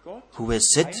who were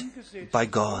set by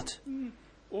God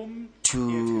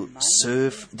to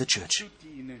serve the church.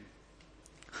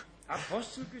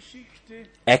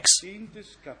 Acts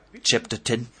chapter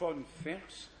 10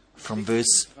 from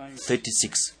verse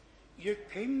 36.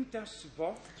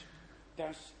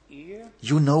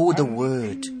 You know the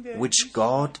word which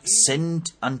God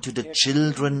sent unto the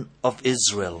children of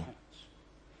Israel,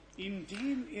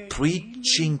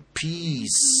 preaching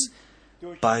peace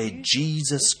by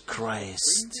Jesus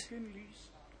Christ.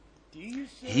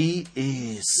 He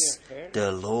is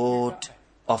the Lord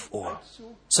of all.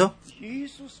 So,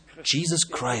 Jesus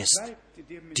Christ,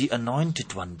 the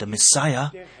Anointed One, the Messiah,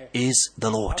 is the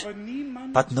Lord.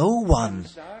 But no one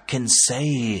can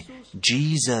say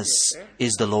Jesus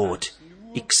is the Lord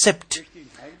except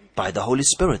by the Holy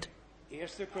Spirit.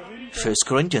 1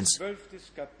 Corinthians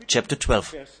chapter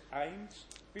 12,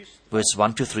 verse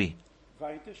 1 to 3.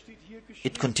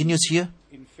 It continues here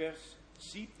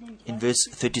in verse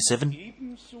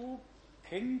 37.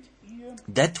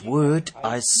 That word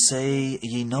I say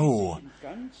ye know,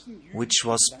 which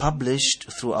was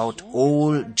published throughout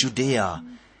all Judea,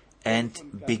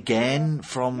 and began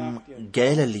from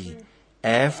Galilee,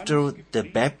 after the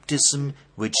baptism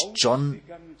which John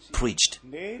preached,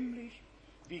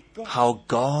 how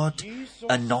God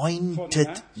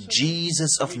anointed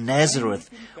Jesus of Nazareth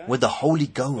with the Holy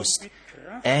Ghost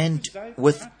and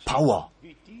with power,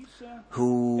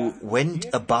 who went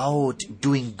about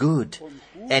doing good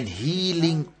and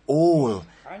healing all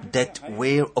that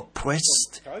were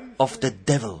oppressed of the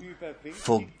devil,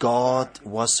 for God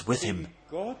was with him.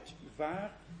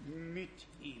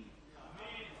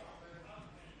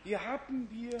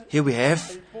 Here we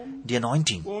have the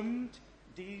anointing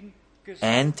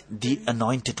and the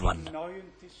Anointed One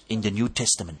in the New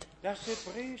Testament.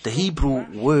 The Hebrew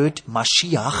word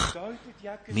Mashiach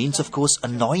means, of course,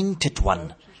 Anointed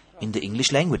One in the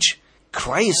English language.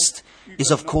 Christ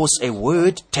is, of course, a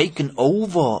word taken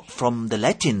over from the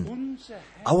Latin.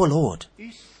 Our Lord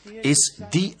is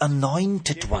the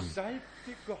Anointed One,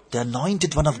 the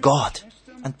Anointed One of God.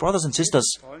 And brothers and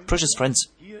sisters, precious friends,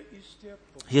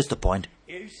 here's the point.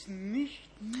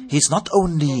 He is not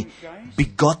only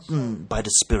begotten by the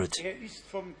Spirit,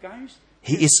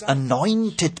 he is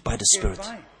anointed by the Spirit,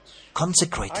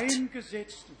 consecrated,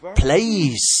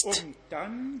 placed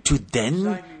to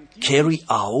then carry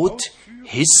out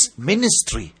his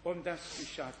ministry.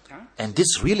 And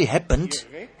this really happened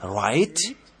right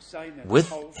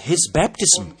with his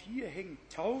baptism.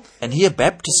 And here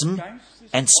baptism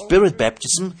and Spirit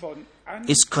baptism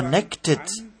is connected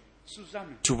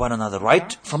to one another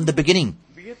right from the beginning.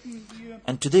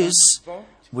 And to this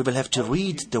we will have to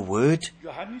read the word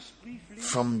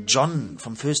from John,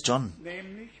 from 1 John.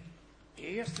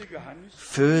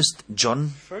 1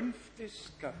 John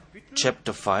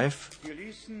chapter 5.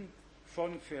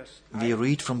 We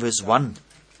read from verse 1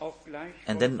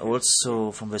 and then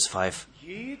also from verse 5.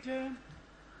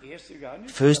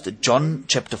 1 John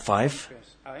chapter 5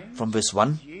 from verse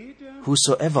 1.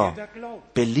 Whosoever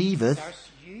believeth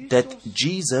that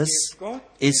Jesus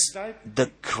is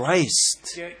the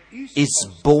Christ is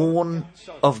born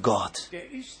of God.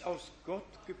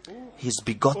 He is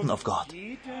begotten of God.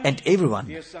 And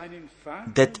everyone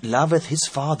that loveth his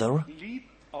Father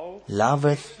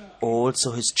loveth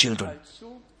also his children.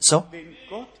 So,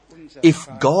 if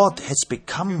God has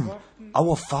become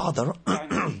our Father,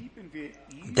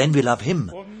 then we love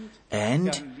Him,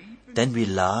 and then we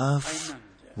love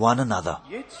one another.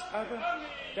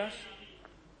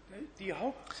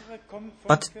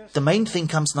 But the main thing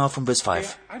comes now from verse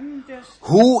 5.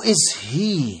 Who is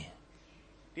he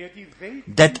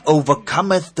that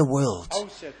overcometh the world,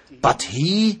 but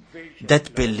he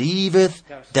that believeth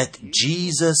that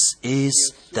Jesus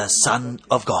is the Son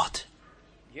of God?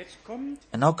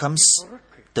 And now comes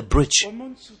the bridge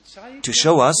to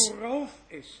show us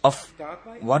of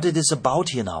what it is about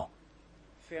here now.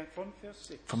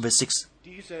 From verse 6.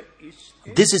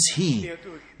 This is he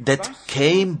that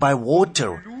came by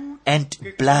water and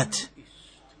blood.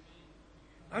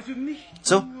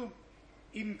 So,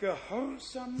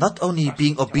 not only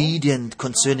being obedient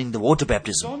concerning the water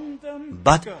baptism,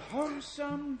 but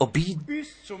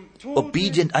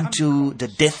obedient unto the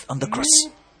death on the cross.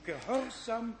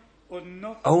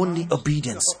 Only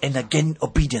obedience and again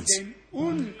obedience.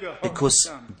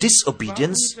 Because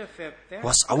disobedience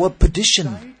was our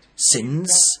perdition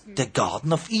since the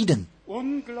Garden of Eden.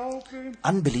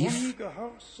 Unbelief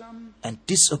and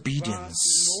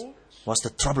disobedience was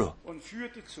the trouble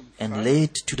and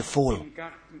led to the fall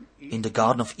in the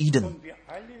Garden of Eden.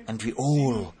 And we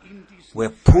all were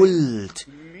pulled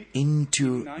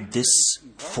into this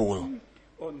fall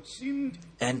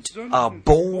and are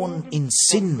born in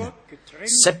sin,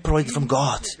 separated from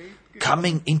God,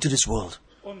 coming into this world.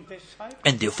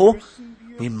 And therefore,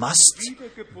 We must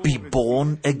be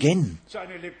born again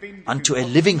unto a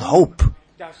living hope,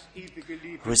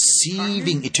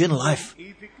 receiving eternal life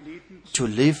to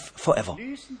live forever.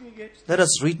 Let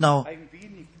us read now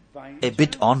a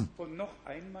bit on.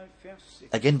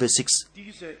 Again, verse 6.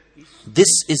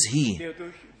 This is he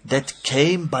that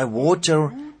came by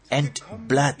water and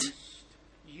blood,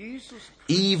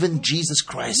 even Jesus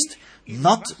Christ,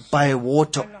 not by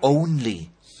water only,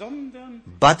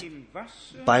 but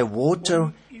by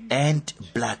water and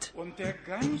blood.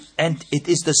 And it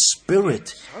is the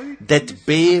Spirit that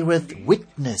beareth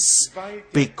witness,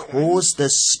 because the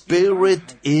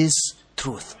Spirit is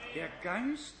truth.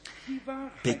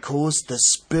 Because the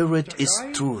Spirit is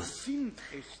truth.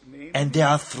 And there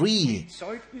are three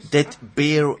that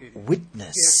bear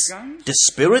witness: the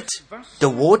Spirit, the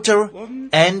water,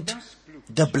 and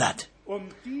the blood.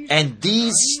 And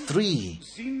these three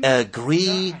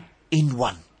agree in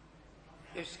one.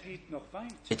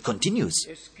 It continues.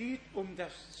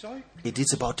 It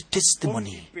is about the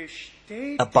testimony,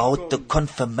 about the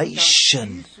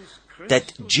confirmation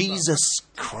that Jesus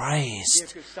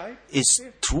Christ is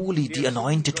truly the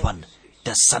Anointed One,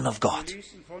 the Son of God.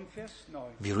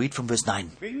 We read from verse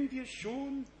 9.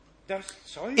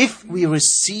 If we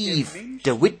receive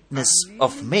the witness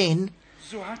of men,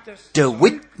 the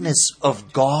witness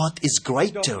of God is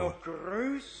greater.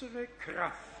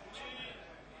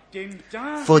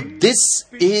 For this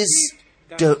is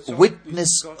the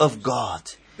witness of God,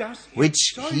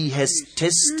 which he has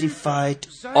testified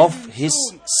of his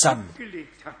Son.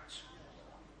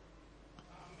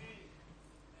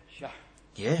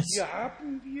 Yes,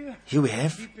 here we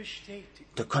have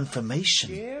the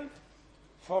confirmation.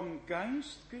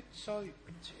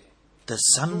 The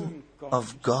Son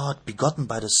of God, begotten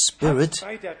by the Spirit,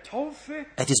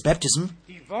 at his baptism,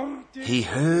 he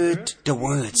heard the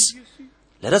words.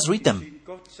 Let us read them.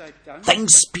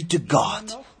 Thanks be to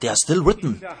God. They are still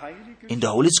written in the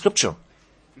Holy Scripture.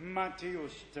 Matthew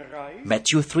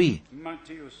 3.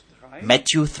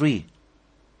 Matthew 3.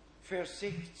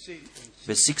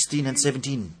 Verse 16 and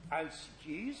 17.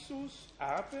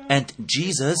 And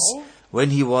Jesus,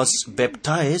 when he was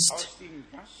baptized,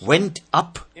 went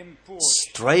up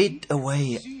straight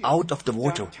away out of the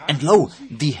water. And lo,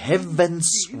 the heavens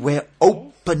were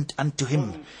opened unto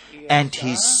him. And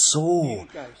he saw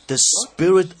the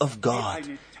Spirit of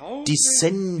God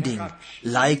descending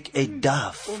like a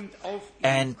dove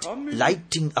and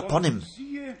lighting upon him.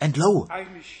 And lo,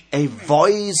 a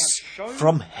voice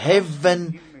from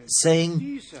heaven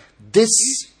saying, This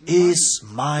is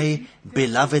my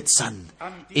beloved Son,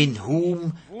 in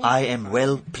whom I am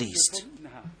well pleased.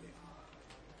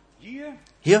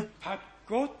 Here,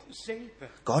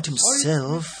 God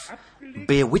himself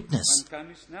bear witness.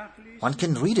 One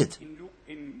can read it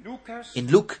in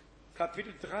Luke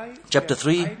chapter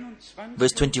 3,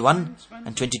 verse 21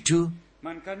 and 22.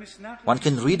 One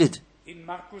can read it in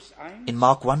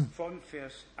Mark 1,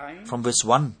 from verse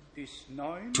 1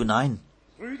 to 9.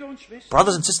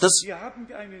 Brothers and sisters,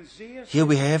 here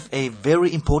we have a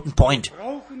very important point.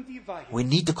 We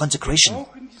need the consecration.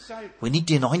 We need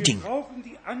the anointing.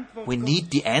 We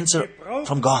need the answer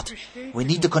from God. We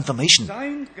need the confirmation.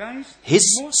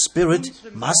 His Spirit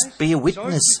must bear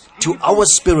witness to our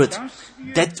spirit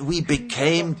that we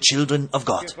became children of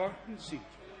God.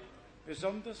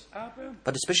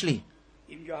 But especially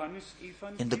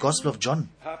in the Gospel of John,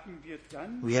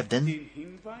 we have then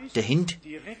the hint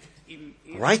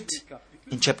right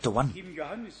in chapter 1.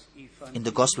 In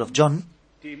the Gospel of John,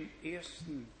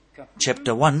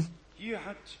 chapter 1,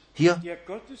 here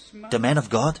the man of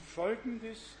God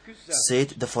said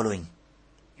the following.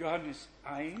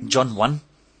 John 1,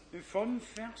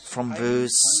 from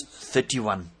verse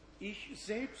 31.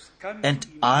 And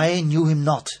I knew him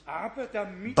not,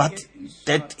 but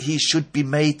that he should be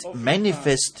made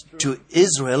manifest to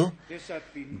Israel,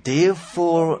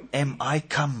 therefore am I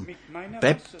come,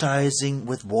 baptizing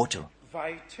with water.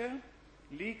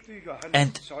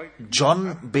 And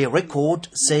John bare record,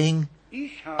 saying,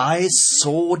 I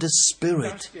saw the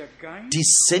Spirit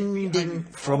descending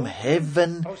from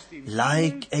heaven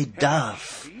like a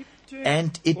dove,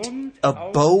 and it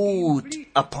abode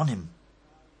upon him.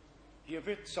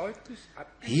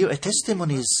 Here a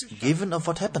testimony is given of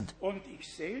what happened.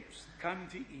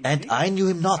 And I knew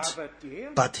him not,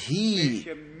 but he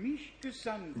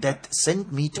that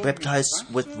sent me to baptize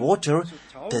with water,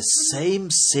 the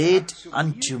same said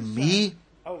unto me,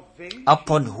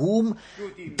 upon whom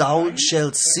thou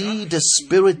shalt see the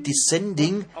Spirit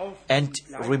descending and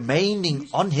remaining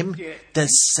on him, the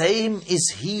same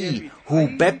is he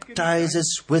who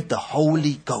baptizes with the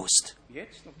Holy Ghost.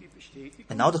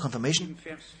 And now the confirmation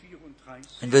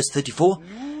In verse 34,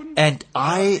 and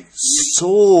I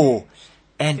saw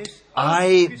and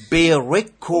I bear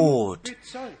record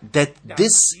that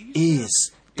this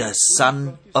is the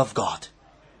Son of God.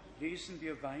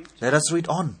 Let us read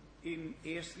on in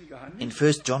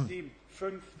 1 John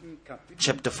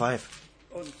chapter 5,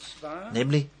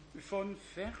 namely from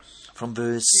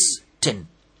verse 10.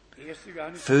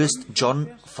 1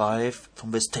 John 5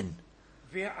 from verse 10.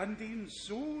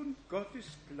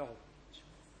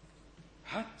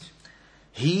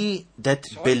 He that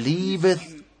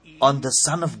believeth on the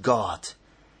Son of God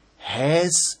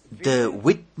has the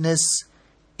witness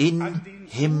in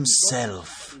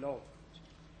himself.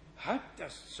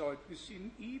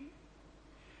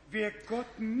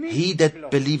 He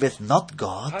that believeth not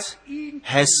God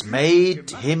has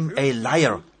made him a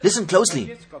liar. Listen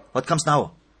closely. What comes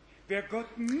now?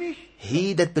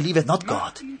 He that believeth not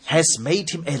God has made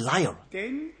him a liar,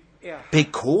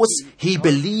 because he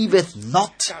believeth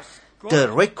not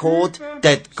the record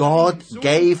that God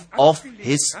gave of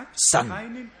his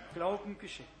Son.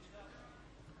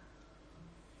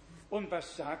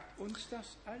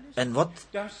 And what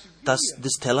does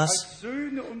this tell us?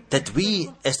 That we,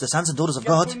 as the sons and daughters of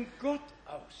God,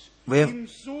 were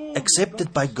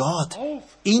accepted by God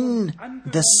in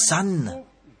the Son.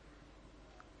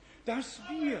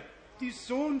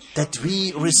 That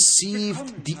we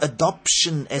received the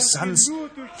adoption as sons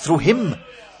through Him.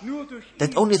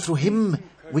 That only through Him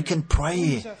we can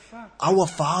pray, Our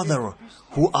Father,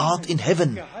 who art in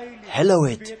heaven,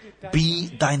 hallowed be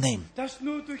thy name.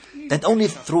 That only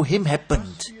through Him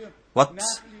happened what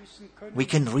we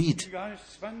can read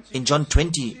in John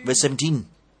 20, verse 17.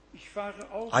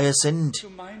 I ascend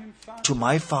to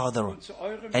my Father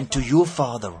and to your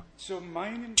Father,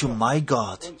 to my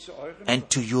God and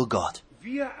to your God.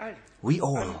 We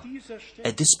all,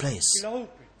 at this place,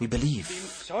 we believe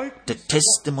the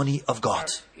testimony of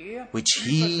God, which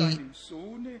He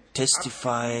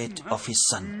testified of His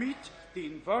Son,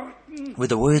 with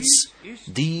the words,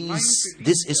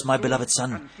 this is my beloved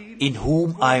Son, in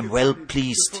whom I am well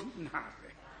pleased.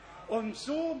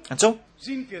 And so,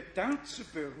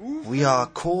 we are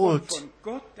called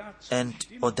and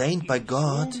ordained by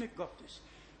God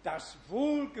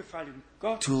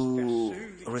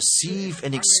to receive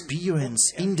and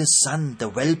experience in the Son the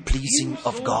well-pleasing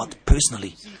of God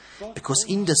personally. Because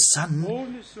in the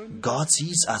Son, God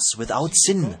sees us without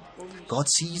sin. God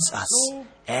sees us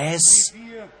as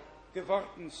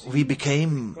we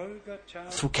became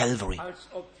through Calvary,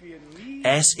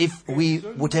 as if we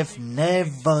would have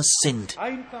never sinned,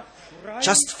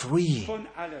 just free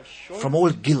from all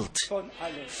guilt,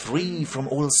 free from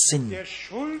all sin.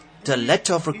 The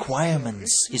letter of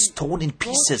requirements is torn in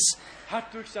pieces.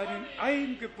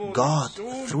 God,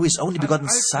 through His only begotten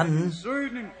Son,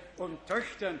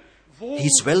 He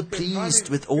is well pleased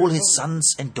with all His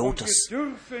sons and daughters.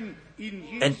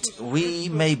 And we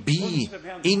may be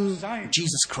in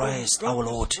Jesus Christ our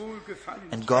Lord,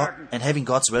 and God, and having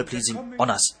God's well-pleasing on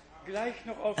us.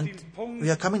 And we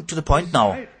are coming to the point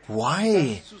now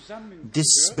why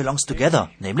this belongs together,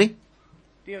 namely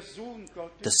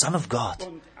the Son of God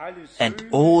and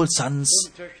all sons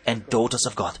and daughters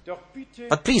of God.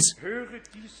 But please,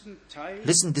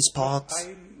 listen this part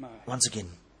once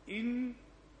again.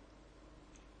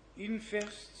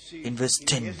 In verse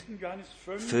 10,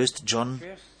 1 John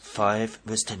 5,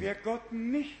 verse 10.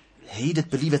 He that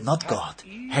believeth not God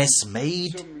has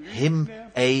made him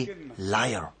a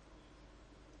liar,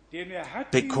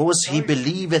 because he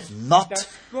believeth not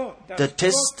the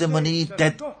testimony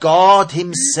that God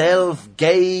Himself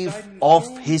gave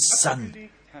of His Son.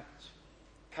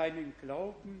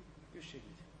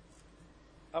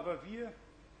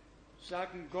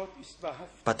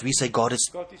 But we say God is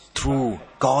true.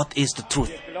 God is the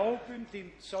truth.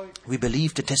 We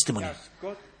believe the testimony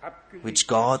which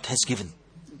God has given.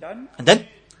 And then,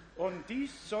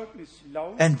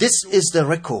 and this is the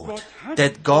record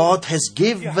that God has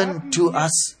given to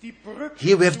us.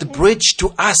 Here we have the bridge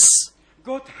to us.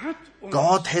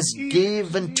 God has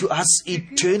given to us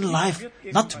eternal life.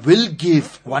 Not will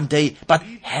give one day, but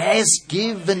has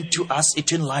given to us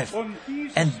eternal life.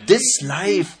 And this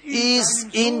life is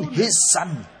in His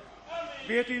Son.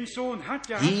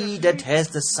 He that has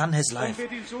the Son has life,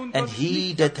 and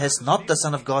he that has not the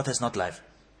Son of God has not life.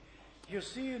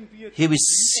 Here we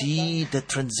see the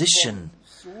transition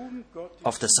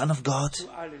of the Son of God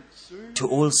to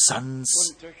all sons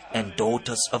and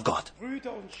daughters of God.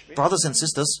 Brothers and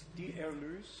sisters,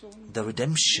 the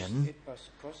redemption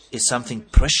is something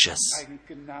precious.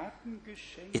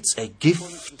 It's a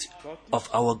gift of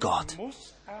our God.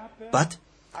 But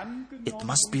it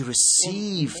must be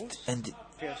received and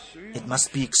It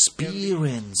must be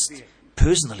experienced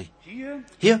personally.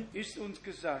 Here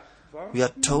we were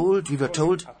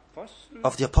told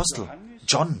of the Apostle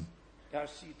John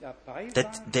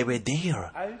that they were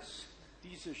there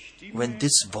when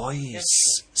this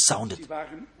voice sounded.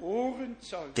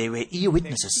 They were ear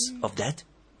witnesses of that,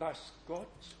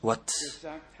 what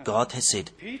God has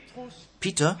said.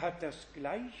 Peter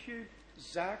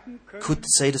could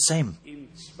say the same.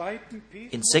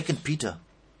 In 2 Peter,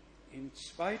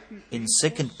 in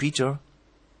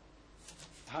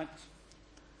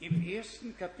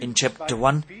chapter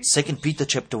 1, 2 Peter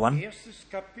chapter 1,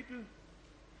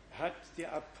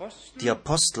 the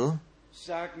apostle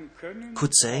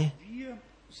could say,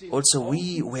 also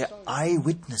we were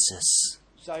eyewitnesses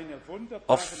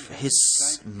of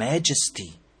His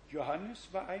majesty.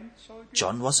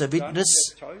 John was a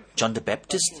witness. John the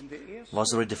Baptist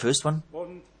was already the first one.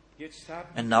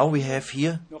 And now we have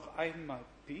here,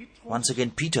 once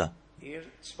again, Peter.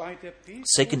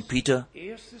 2 Peter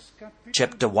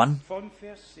chapter 1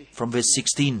 from verse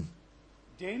 16.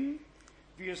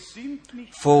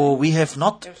 For we have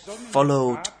not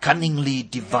followed cunningly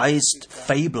devised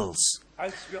fables,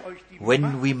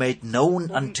 when we made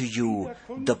known unto you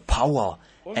the power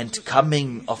and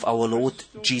coming of our Lord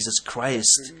Jesus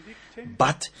Christ,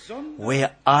 but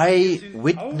were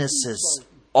eyewitnesses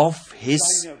of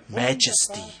His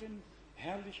majesty.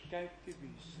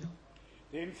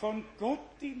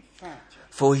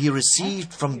 For He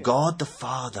received from God the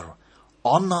Father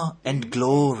honor and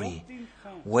glory,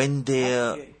 when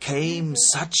there came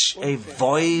such a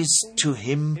voice to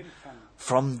Him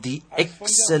from the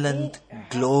excellent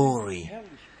glory,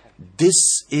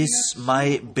 This is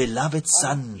my beloved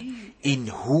Son, in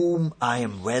whom I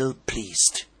am well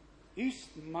pleased.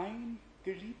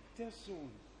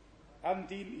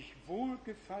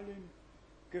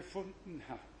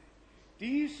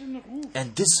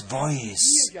 And this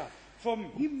voice,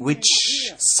 which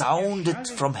sounded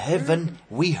from heaven,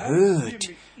 we heard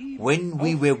when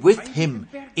we were with Him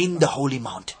in the Holy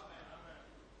Mount.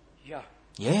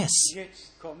 Yes.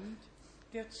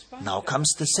 Now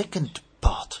comes the second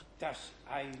part.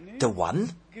 The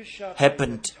one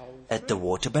happened at the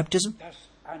water baptism,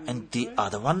 and the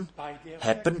other one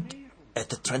happened at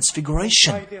the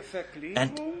transfiguration.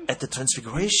 And at the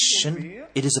transfiguration,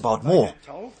 it is about more.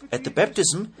 At the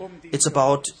baptism, it's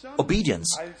about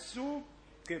obedience.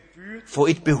 For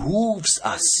it behooves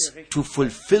us to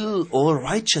fulfill all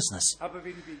righteousness.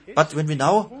 But when we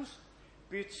now,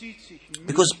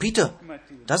 because Peter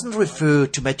doesn't refer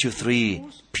to Matthew 3,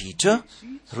 Peter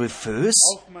refers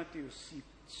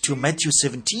to Matthew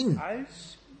 17,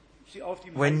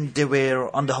 when they were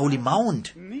on the Holy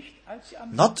Mount.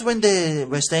 Not when they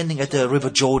were standing at the River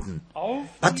Jordan,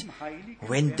 but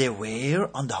when they were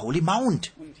on the Holy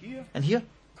Mount. And here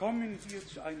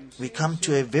we come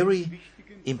to a very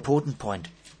important point.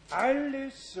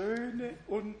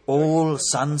 All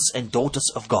sons and daughters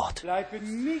of God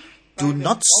do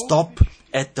not stop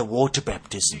at the water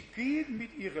baptism.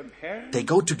 They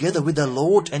go together with their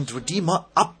Lord and Redeemer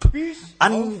up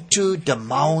unto the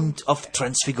Mount of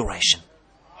Transfiguration.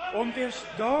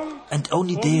 And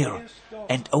only there,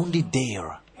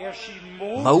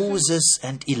 Moses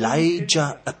and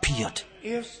Elijah appeared.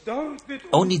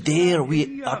 Only there,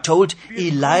 we are told,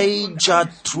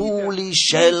 Elijah truly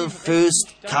shall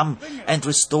first come and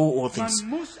restore all things.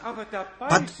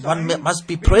 But one must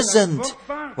be present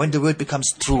when the word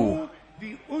becomes true,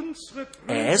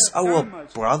 as our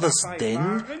brothers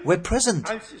then were present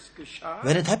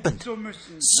when it happened.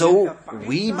 So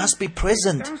we must be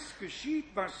present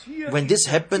when this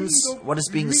happens, what is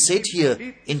being said here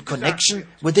in connection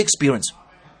with the experience.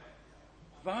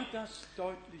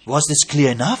 Was this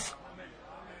clear enough?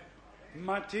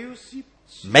 Matthew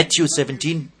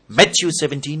 17,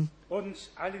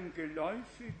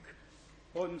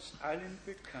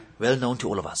 well known to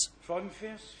all of us.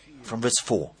 From verse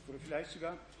 4,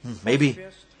 maybe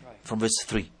from verse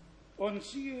 3.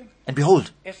 And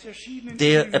behold,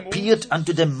 there appeared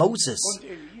unto them Moses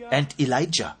and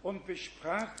Elijah,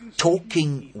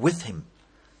 talking with him.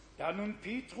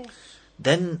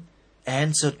 Then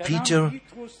answered Peter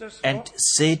and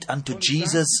said unto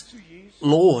Jesus,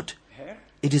 Lord,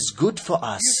 it is good for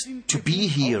us to be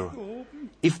here.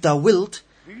 If thou wilt,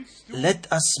 let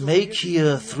us make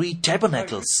here 3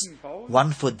 tabernacles,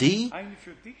 one for thee,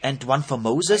 and one for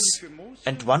Moses,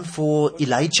 and one for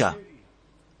Elijah.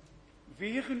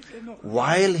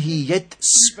 While he yet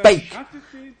spake,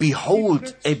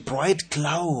 behold, a bright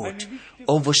cloud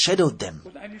overshadowed them.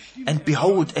 And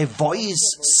behold, a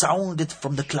voice sounded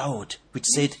from the cloud, which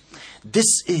said,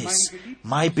 This is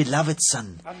my beloved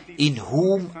Son, in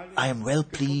whom I am well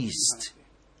pleased.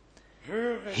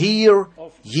 hear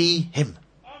ye him.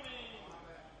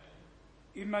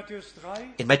 In Matthew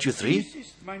 3,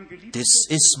 this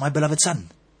is my beloved Son,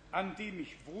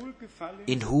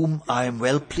 in whom I am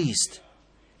well pleased.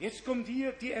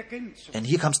 And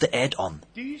here comes the add-on.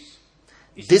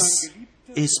 This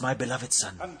is my beloved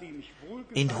Son,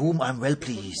 in whom I am well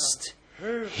pleased.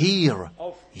 Hear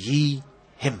ye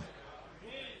him.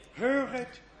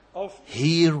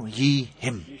 Hear ye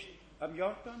him.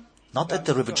 Not at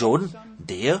the River Jordan.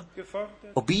 There,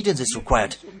 obedience is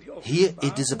required. Here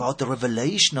it is about the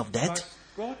revelation of that,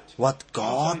 what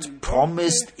God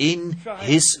promised in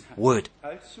His Word.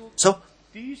 So,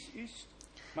 this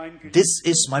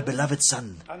is my beloved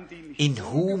Son, in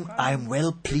whom I am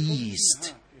well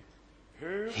pleased.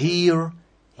 Hear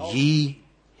ye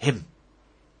him.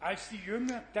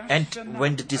 And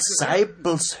when the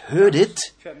disciples heard it,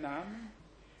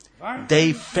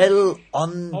 they fell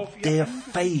on their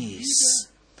face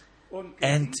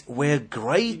and were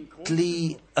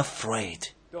greatly afraid.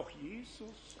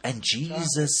 And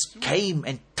Jesus came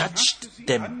and touched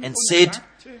them and said,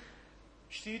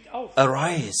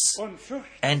 Arise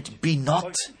and be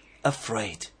not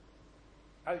afraid.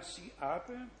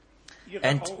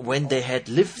 And when they had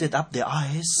lifted up their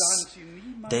eyes,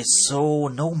 they saw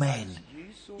no man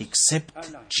except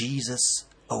Jesus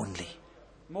only.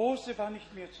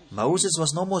 Moses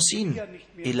was no more seen.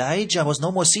 Elijah was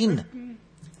no more seen.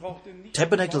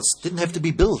 Tabernacles didn't have to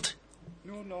be built.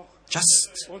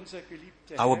 Just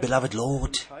our beloved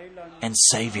Lord and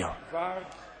Savior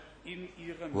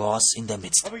was in their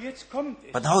midst.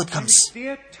 But now it comes,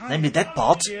 namely that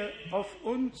part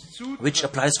which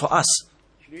applies for us.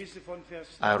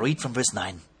 I read from verse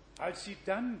 9.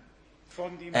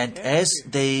 And as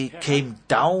they came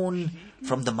down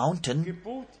from the mountain,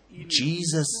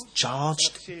 Jesus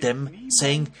charged them,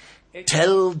 saying,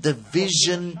 Tell the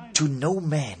vision to no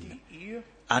man,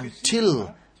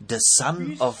 until the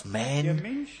Son of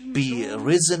Man be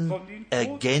risen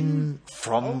again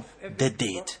from the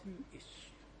dead.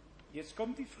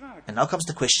 And now comes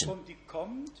the question.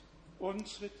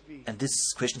 And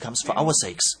this question comes for our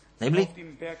sakes. Namely,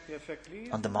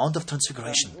 on the Mount of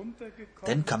Transfiguration,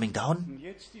 then coming down,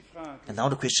 and now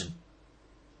the question.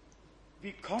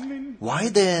 Why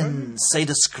then say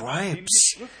the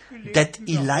scribes that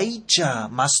Elijah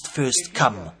must first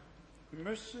come?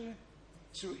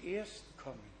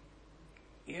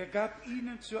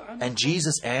 And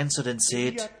Jesus answered and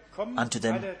said unto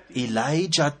them,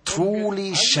 Elijah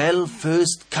truly shall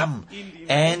first come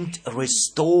and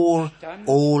restore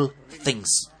all things.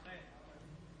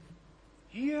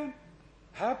 Here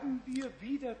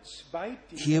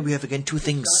we have again two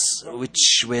things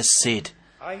which were said.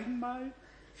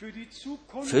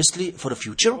 Firstly, for the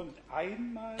future,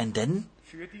 and then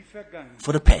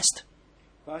for the past.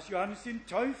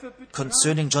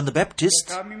 Concerning John the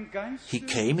Baptist, he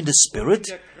came in the spirit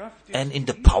and in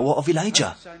the power of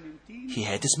Elijah. He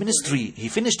had his ministry, he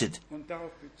finished it.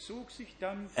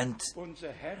 And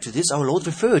to this our Lord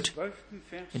referred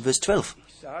in verse 12.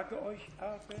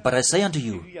 But I say unto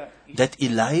you that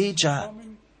Elijah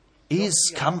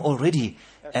is come already,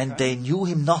 and they knew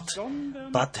him not,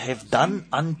 but have done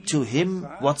unto him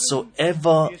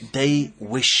whatsoever they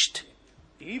wished.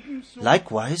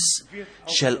 Likewise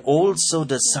shall also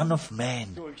the Son of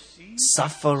Man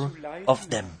suffer of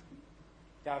them.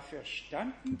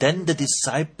 Then the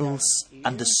disciples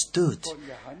understood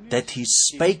that he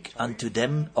spake unto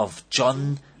them of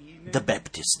John the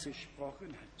Baptist.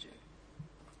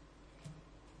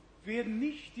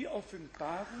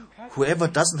 Whoever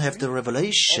doesn't have the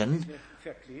revelation,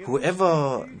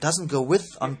 whoever doesn't go with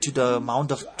unto the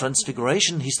Mount of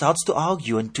Transfiguration, he starts to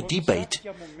argue and to debate.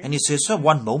 And he says,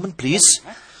 one moment please.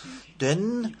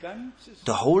 Then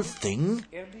the whole thing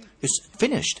is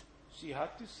finished.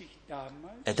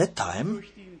 At that time,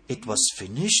 it was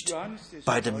finished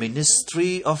by the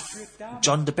ministry of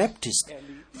John the Baptist.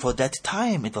 For that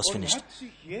time it was finished.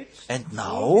 And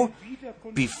now,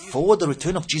 before the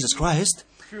return of Jesus Christ,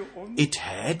 it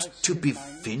had to be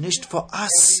finished for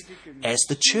us as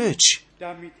the church,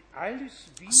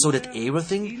 so that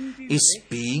everything is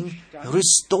being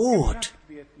restored.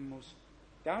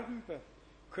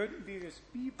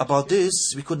 About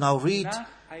this, we could now read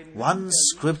one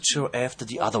scripture after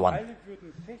the other one,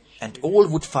 and all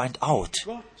would find out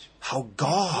how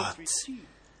God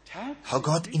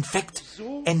in fact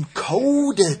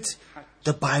encoded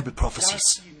the Bible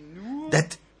prophecies,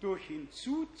 that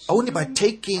only by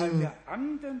taking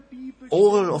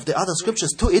all of the other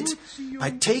scriptures to it, by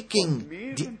taking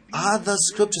the other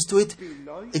scriptures to it,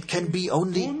 it can be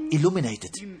only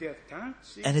illuminated,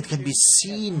 and it can be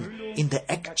seen in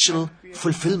the actual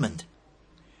fulfillment.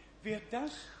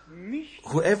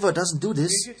 Whoever doesn't do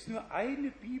this,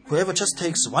 whoever just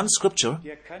takes one scripture,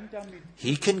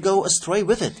 he can go astray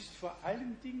with it.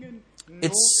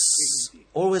 It's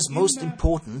always most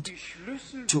important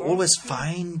to always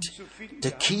find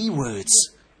the key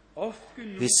words.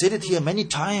 We said it here many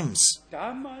times.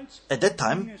 At that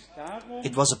time,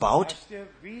 it was about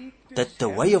that the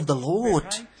way of the Lord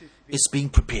is being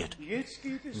prepared.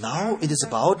 Now it is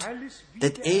about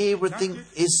that everything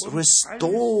is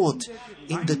restored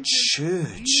in the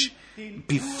church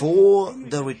before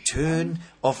the return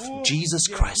of Jesus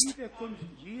Christ.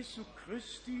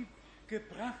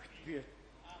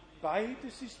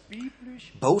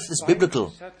 Both is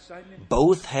biblical.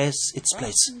 Both has its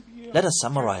place. Let us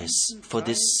summarize for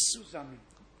this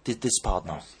part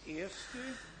now.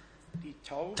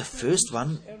 The first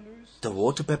one, the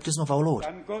water baptism of our Lord.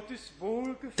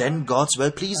 Then God's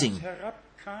well-pleasing,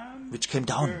 which came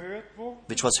down,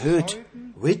 which was heard.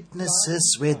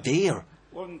 Witnesses were there.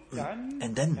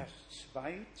 And then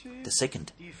the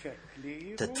second,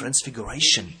 the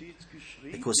transfiguration.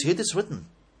 Because here it is written.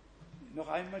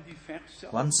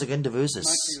 Once again the verses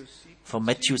from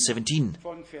Matthew 17,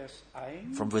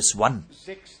 from verse 1.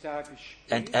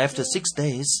 And after 6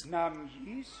 days,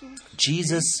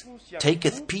 Jesus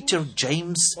taketh Peter,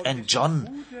 James, and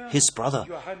John, his brother,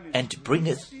 and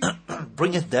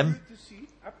bringeth them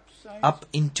up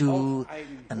into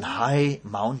an high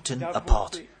mountain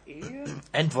apart,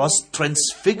 and was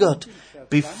transfigured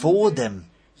before them,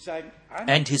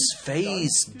 and his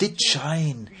face did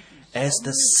shine as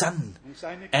the sun,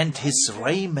 and his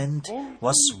raiment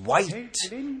was white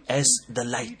as the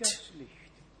light.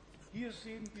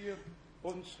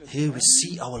 Here we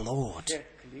see our Lord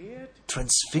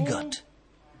transfigured,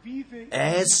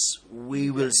 as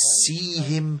we will see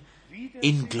him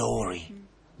in glory.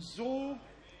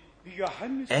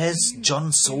 As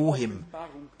John saw him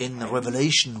in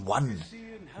Revelation 1,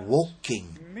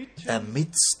 walking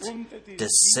amidst the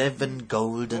 7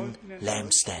 golden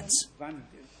lampstands.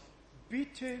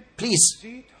 Please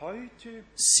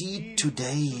see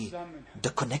today the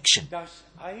connection.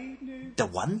 The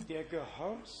one,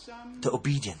 the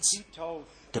obedience,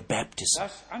 the baptism.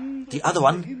 The other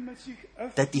one,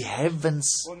 that the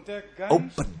heavens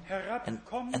open and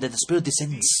that the Spirit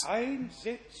descends.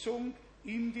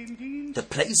 The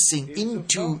placing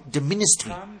into the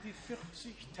ministry.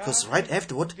 Because right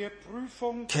afterward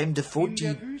came the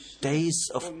 40 days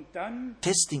of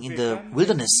testing in the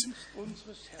wilderness.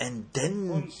 And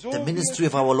then the ministry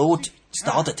of our Lord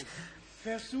started.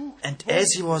 And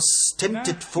as he was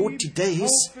tempted 40 days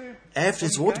after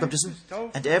his water baptism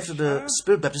and after the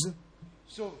Spirit baptism,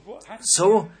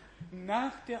 so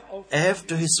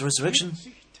after his resurrection,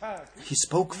 he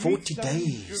spoke 40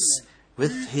 days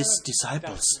with his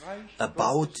disciples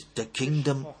about the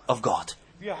kingdom of God.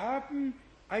 We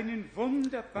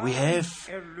have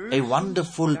a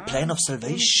wonderful plan of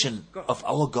salvation of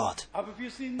our God.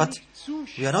 But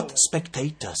we are not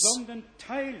spectators,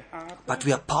 but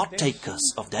we are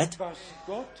partakers of that,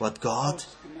 what God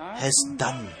has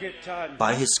done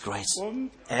by His grace,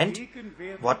 and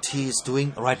what He is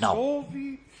doing right now.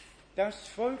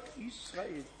 As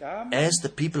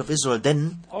the people of Israel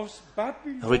then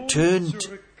returned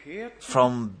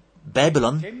from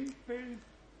Babylon,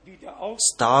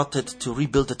 started to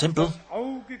rebuild the temple,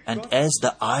 and as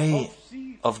the eye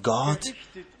of God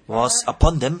was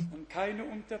upon them,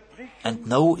 and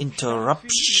no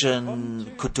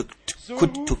interruption could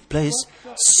took place,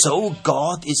 so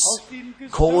God is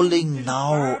calling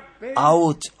now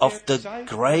out of the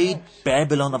great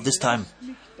Babylon of this time.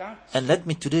 And let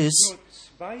me to this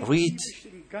read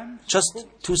just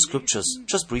 2 scriptures,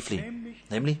 just briefly,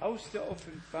 namely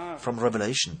from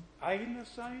Revelation.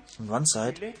 On one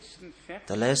side,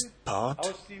 the last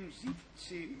part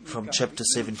from chapter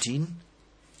 17,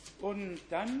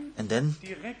 and then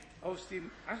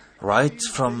right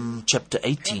from chapter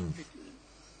 18.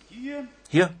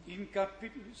 Here,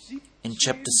 in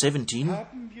chapter 17,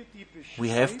 we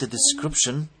have the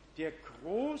description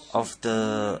of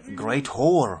the great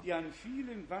whore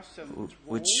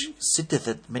which sitteth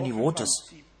at many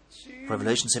waters.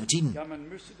 Revelation 17.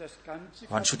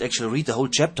 One should actually read the whole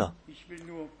chapter.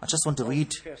 I just want to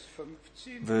read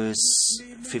verse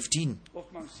 15.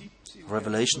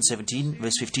 Revelation 17,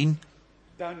 verse 15.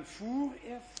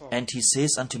 And he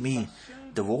says unto me,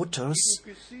 the waters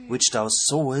which thou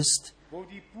sawest,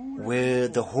 where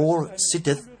the whore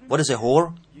sitteth. What is a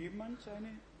whore?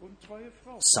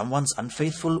 Someone's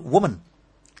unfaithful woman.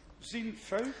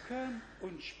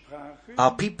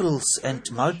 Are peoples and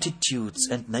multitudes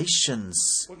and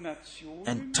nations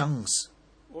and tongues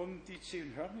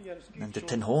And the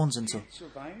 10 horns and so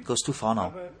goes too far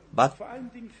now. But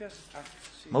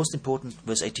most important,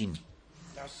 verse 18.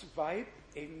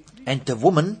 And the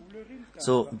woman,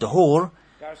 so the whore,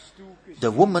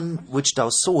 the woman which thou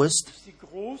sawest,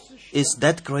 is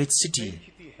that great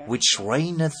city which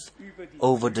reigneth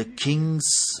over the kings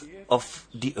of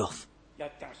the earth.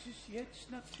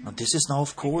 And this is now,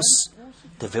 of course,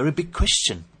 the very big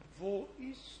question.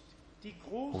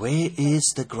 Where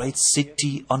is the great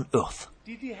city on earth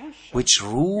which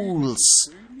rules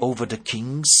over the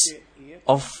kings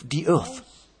of the earth?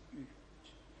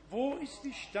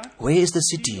 Where is the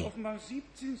city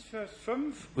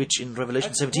which in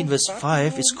Revelation 17 verse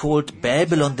 5 is called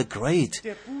Babylon the Great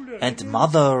and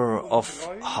mother of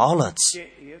harlots?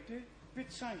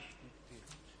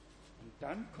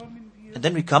 And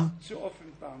then we come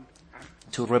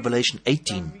to Revelation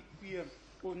 18,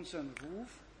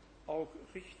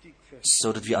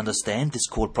 so that we understand this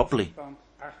call properly.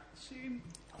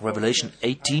 Revelation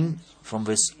 18 from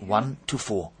verse 1 to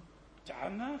 4.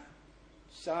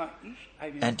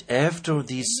 And after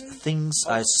these things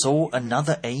I saw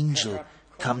another angel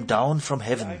come down from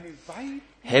heaven,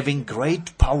 having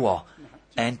great power,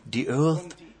 and the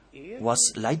earth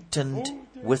was lightened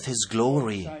with his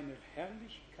glory.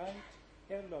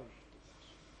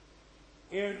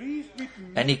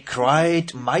 And he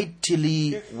cried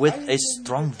mightily with a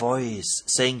strong voice,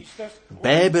 saying,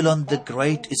 Babylon the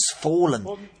Great is fallen,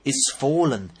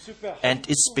 and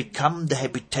is become the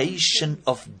habitation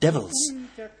of devils,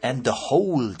 and the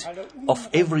hold of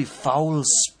every foul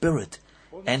spirit,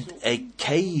 and a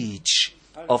cage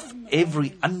of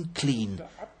every unclean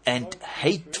and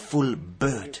hateful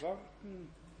bird.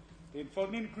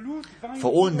 For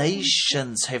all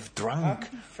nations have drunk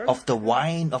of the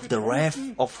wine of the wrath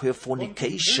of her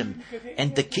fornication,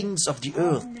 and the kings of the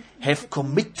earth have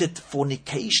committed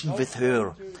fornication with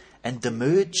her, and the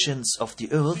merchants of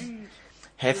the earth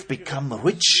have become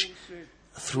rich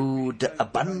through the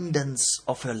abundance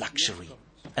of her luxury.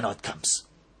 And now it comes.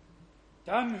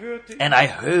 And I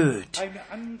heard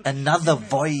another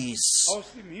voice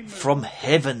from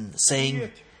heaven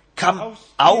saying, Come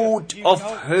out of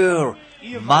her,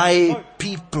 my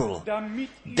people,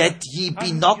 that ye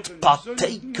be not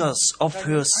partakers of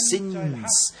her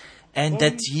sins, and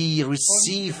that ye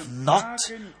receive not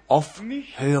of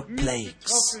her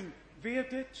plagues.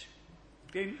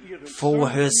 For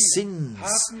her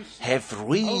sins have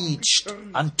reached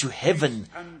unto heaven,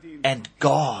 and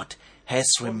God has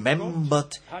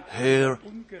remembered her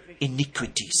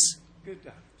iniquities.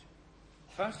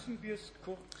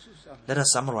 Let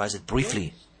us summarize it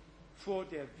briefly.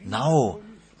 Now,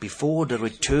 before the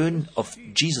return of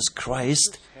Jesus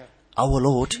Christ, our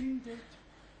Lord,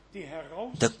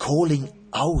 the calling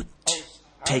out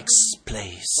takes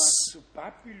place.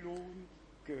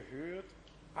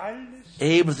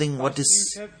 Everything what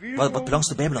belongs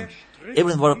to Babylon,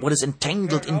 everything what is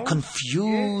entangled in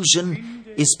confusion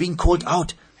is being called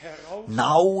out.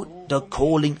 Now the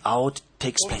calling out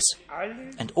takes place.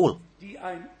 And all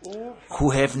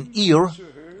who have an ear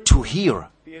to hear,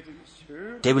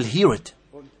 they will hear it,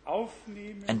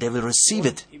 and they will receive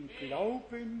it,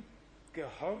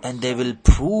 and they will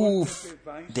prove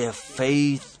their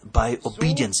faith by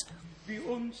obedience.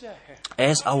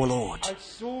 As our Lord,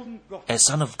 as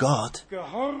Son of God,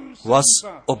 was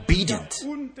obedient.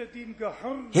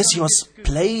 Yes, he was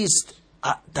placed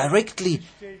directly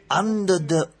under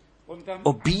the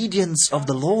obedience of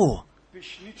the law.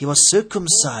 He was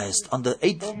circumcised on the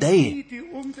 8th day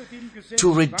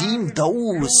to redeem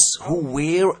those who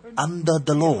were under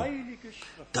the law.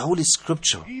 The Holy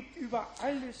Scripture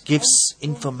gives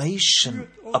information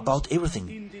about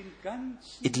everything.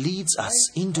 It leads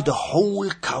us into the whole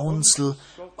counsel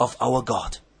of our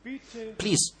God.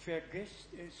 Please,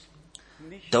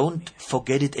 don't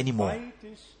forget it anymore.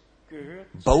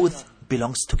 Both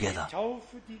belongs together.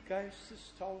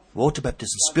 Water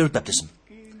baptism, spirit baptism,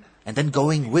 and then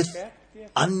going with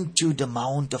unto the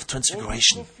Mount of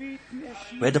Transfiguration,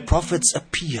 where the prophets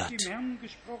appeared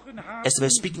as they were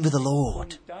speaking with the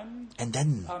Lord. And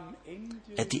then,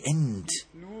 at the end,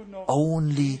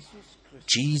 only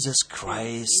Jesus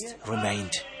Christ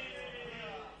remained.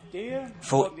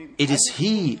 For it is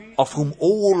He of whom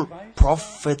all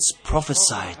prophets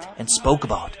prophesied and spoke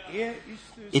about.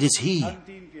 It is He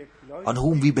on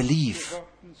whom we believe.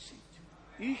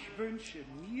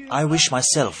 I wish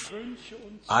myself,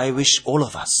 I wish all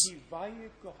of us,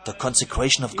 the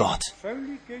consecration of God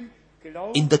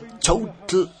in the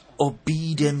total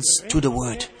obedience to the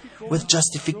Word, with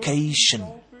justification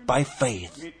by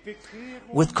faith,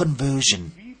 with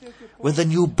conversion, with a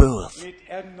new birth,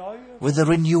 with a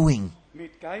renewing,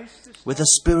 with a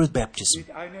spirit baptism,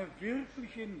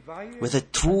 with a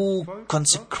true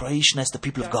consecration as the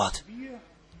people of God,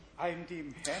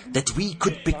 that we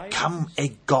could become a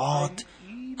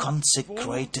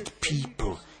God-consecrated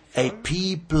people, a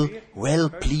people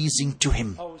well-pleasing to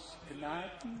Him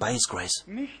by His grace.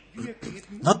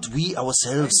 Not we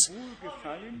ourselves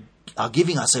are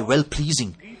giving us a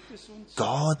well-pleasing.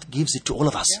 God gives it to all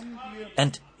of us.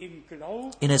 And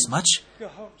inasmuch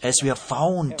as we are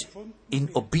found in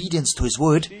obedience to His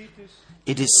word,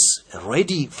 it is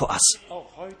ready for us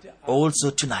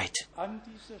also tonight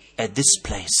at this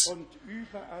place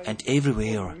and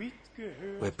everywhere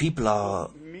where people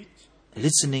are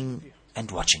listening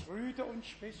and watching.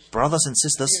 Brothers and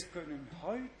sisters,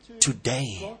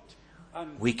 today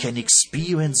we can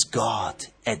experience God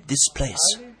at this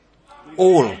place.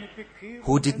 All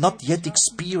who did not yet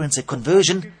experience a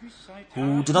conversion,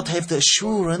 who do not have the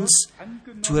assurance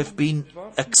to have been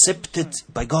accepted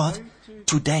by God,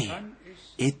 today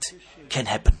it can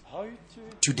happen.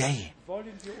 Today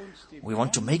we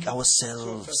want to make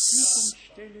ourselves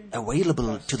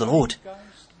available to the Lord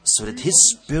so that His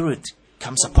Spirit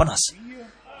comes upon us,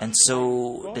 and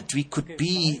so that we could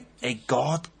be a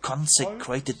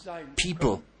God-consecrated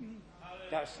people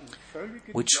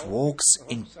which walks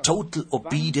in total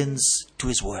obedience to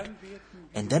His word.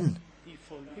 And then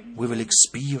we will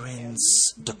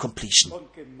experience the completion.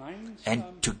 And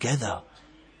together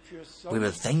we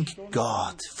will thank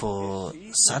God for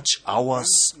such hours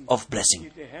of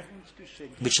blessing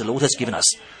which the Lord has given us.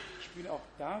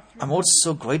 I'm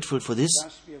also grateful for this,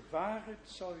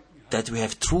 that we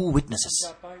have true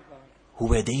witnesses who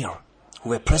were there, who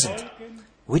were present.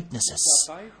 Witnesses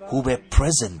who were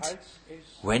present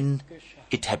when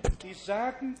it happened,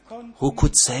 who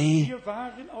could say,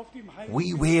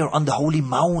 we were on the Holy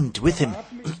Mount with Him.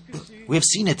 We have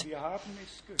seen it.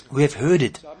 We have heard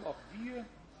it.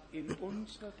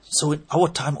 So in our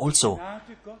time also,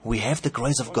 we have the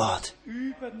grace of God.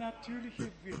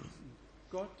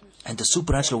 And the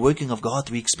supernatural working of God,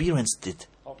 we experienced it.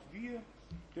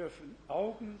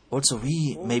 Also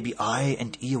we may be eye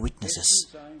and ear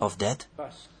witnesses of that,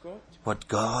 what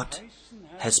God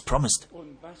has promised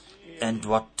and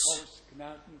what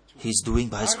He's doing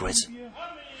by His grace.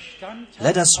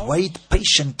 Let us wait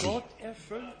patiently.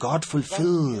 God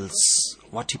fulfills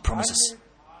what He promises.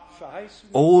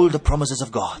 All the promises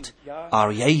of God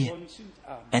are yea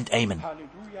and amen.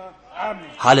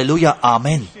 Hallelujah,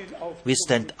 amen. We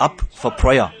stand up for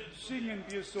prayer.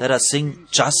 Let us sing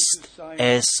Just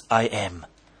As I Am.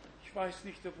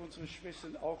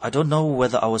 I don't know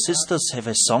whether our sisters have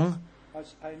a song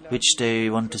which they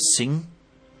want to sing.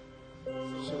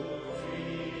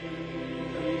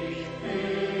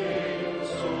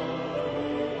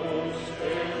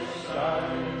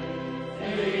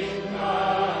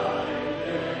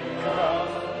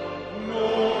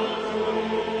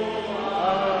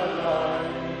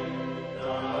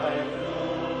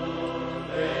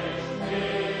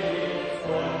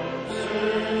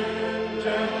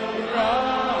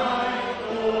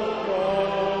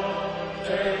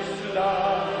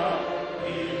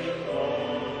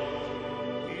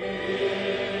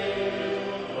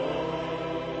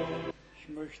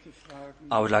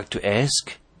 I would like to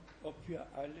ask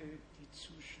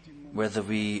whether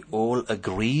we all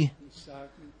agree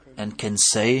and can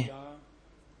say,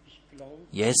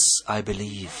 yes, I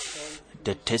believe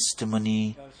the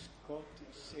testimony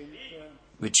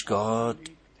which God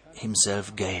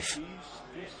Himself gave.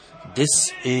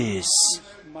 This is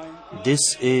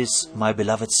my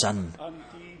beloved Son,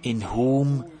 in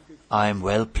whom I am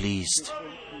well pleased.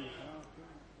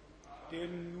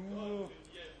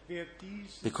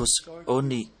 Because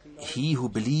only he who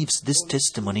believes this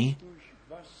testimony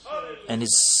and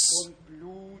is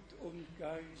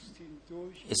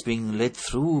being led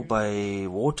through by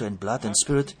water and blood and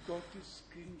spirit,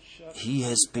 he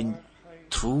has been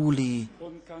truly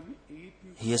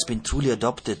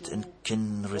adopted and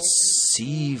can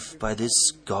receive by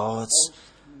this God's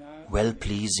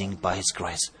well-pleasing by His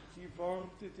grace.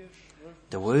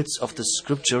 The words of the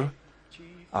Scripture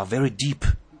are very deep,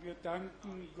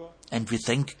 and we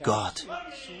thank God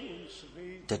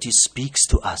that He speaks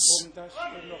to us,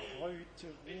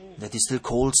 that He still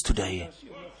calls today,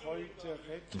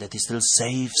 and that He still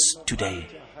saves today,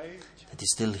 that He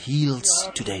still heals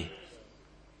today.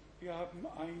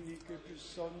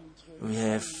 We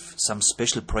have some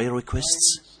special prayer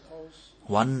requests.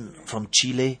 One from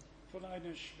Chile,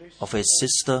 of a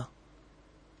sister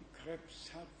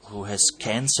who has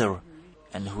cancer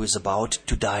and who is about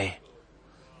to die.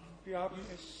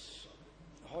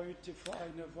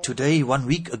 Today, 1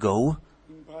 week ago,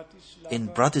 In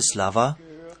Bratislava,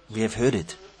 we have heard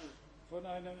it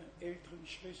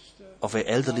of an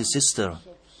elderly sister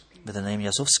with the name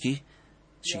Jasowski.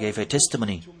 She gave a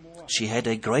testimony. She had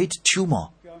a great tumor.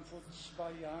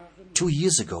 2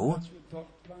 years ago,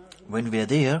 when we were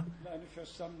there,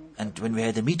 and when we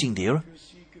had a meeting there,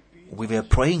 we were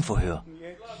praying for her.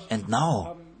 And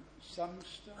now,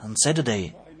 on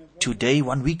Saturday, today,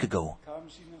 1 week ago,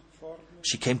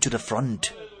 she came to the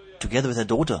front together with her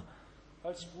daughter.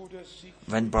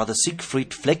 When Brother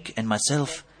Siegfried Fleck and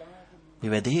myself, we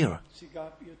were there,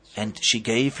 and she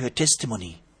gave her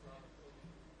testimony.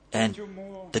 And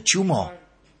the tumor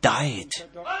died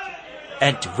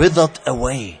and withered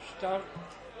away.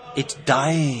 It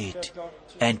died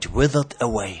and withered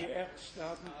away.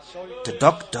 The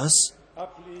doctors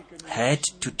had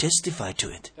to testify to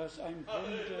it,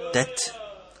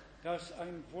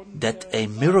 that a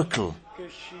miracle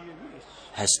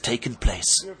has taken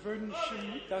place.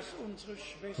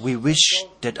 We wish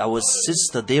that our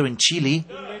sister there in Chile,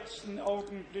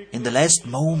 in the last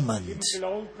moment,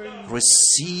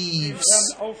 receives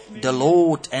the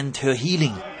Lord and her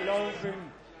healing.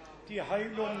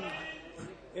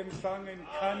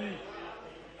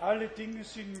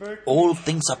 All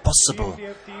things are possible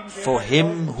for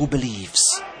him who believes.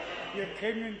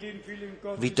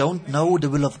 We don't know the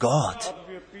will of God,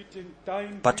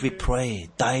 but we pray,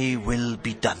 Thy will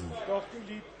be done.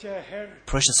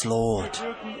 Precious Lord,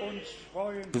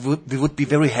 we would be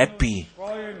very happy.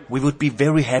 We would be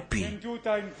very happy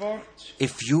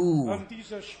if you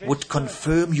would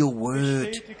confirm your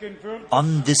word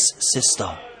on this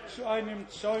sister,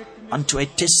 unto a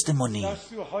testimony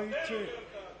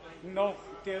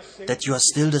that you are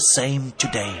still the same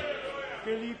today.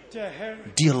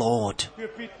 Dear Lord,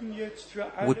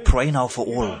 we pray now for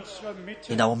all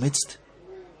in our midst,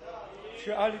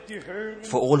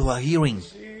 for all who are hearing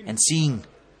and seeing.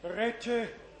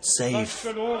 Save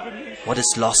what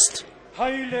is lost.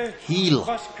 Heal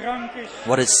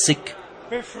what is sick.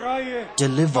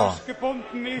 Deliver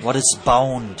what is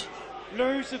bound.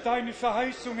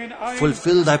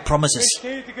 Fulfill thy promises,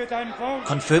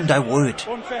 confirm thy word,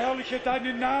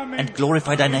 and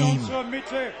glorify thy name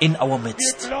in our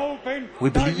midst. We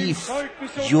believe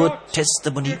your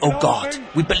testimony, O God.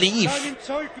 We believe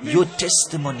your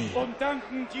testimony,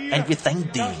 and we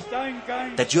thank thee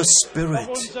that your Spirit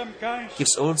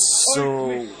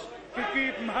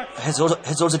has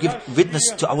also given witness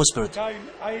to our spirit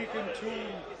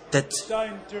that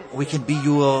we can be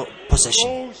your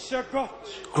possession.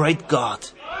 Great God,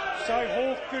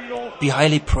 be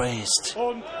highly praised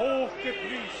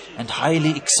and highly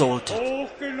exalted,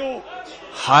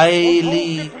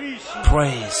 highly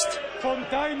praised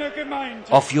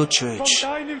of your church,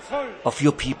 of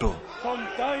your people,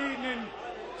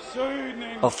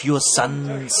 of your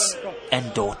sons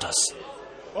and daughters.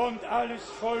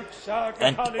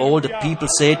 And all the people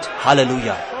said,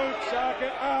 Hallelujah.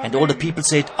 And all the people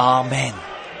said, Amen.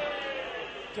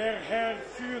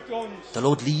 The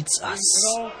Lord leads us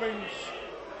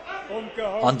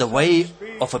on the way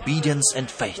of obedience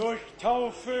and faith,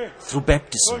 through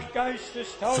baptism,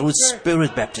 through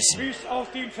Spirit baptism,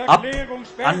 up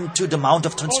unto the Mount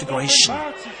of Transfiguration,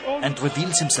 and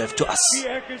reveals himself to us.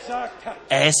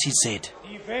 As he said,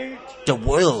 the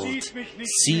world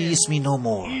sees me no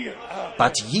more,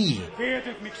 but ye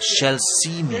shall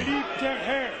see me.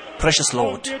 Precious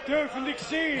Lord,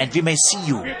 and we may see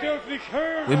you,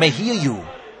 we may hear you,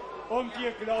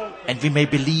 and we may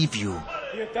believe you.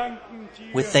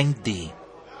 We thank thee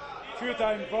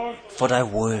for thy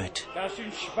word,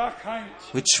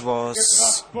 which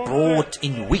was brought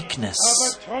in weakness,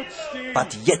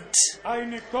 but yet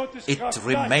it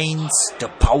remains the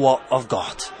power of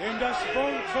God.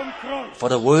 For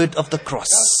the word of the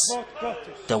cross,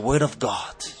 the word of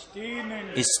God,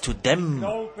 is to them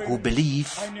who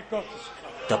believe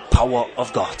the power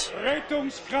of God.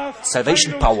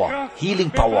 Salvation power,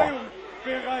 healing power,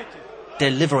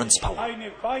 deliverance power,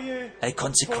 a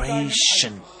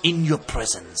consecration in your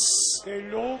presence.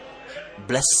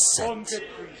 Blessed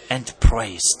and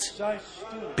praised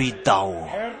be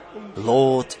thou,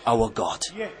 Lord our God,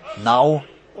 now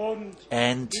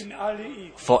and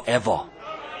forever.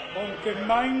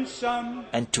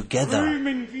 And together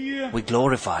we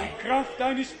glorify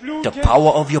the power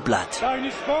of your blood,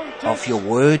 of your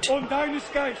word,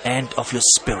 and of your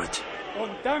spirit.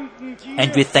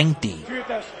 And we thank thee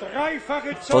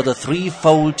for the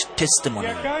threefold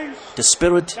testimony, the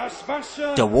Spirit,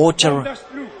 the water,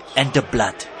 and the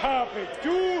blood.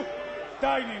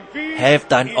 Have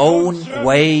thine own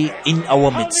way in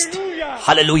our midst.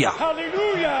 Hallelujah.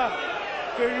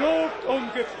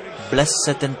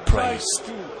 Blessed and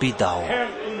praised be thou,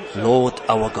 Lord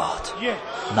our God,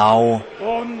 now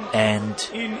and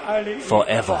in alle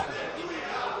forever.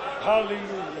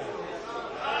 Halleluja.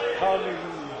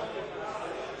 Halleluja.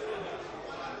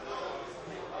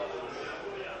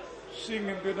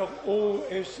 Singen wir noch, oh,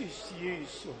 es ist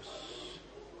Jesus.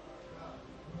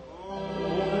 Oh,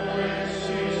 es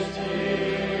ist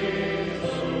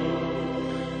Jesus.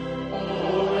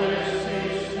 Oh, es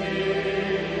ist Jesus.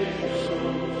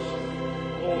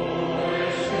 Oh,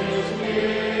 es ist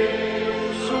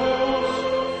Jesus,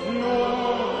 nur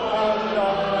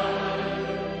allein.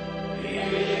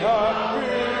 Ich hab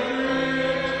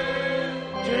berührt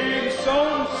den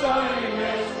Sohn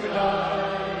seines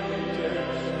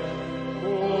Kleides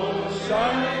und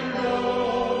sein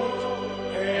Blut,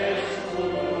 es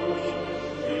durch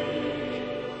mich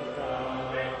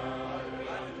rein.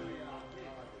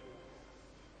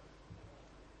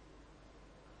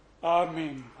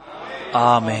 Amen.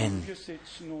 Amen. Wir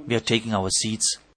setzen uns. We are taking our seats.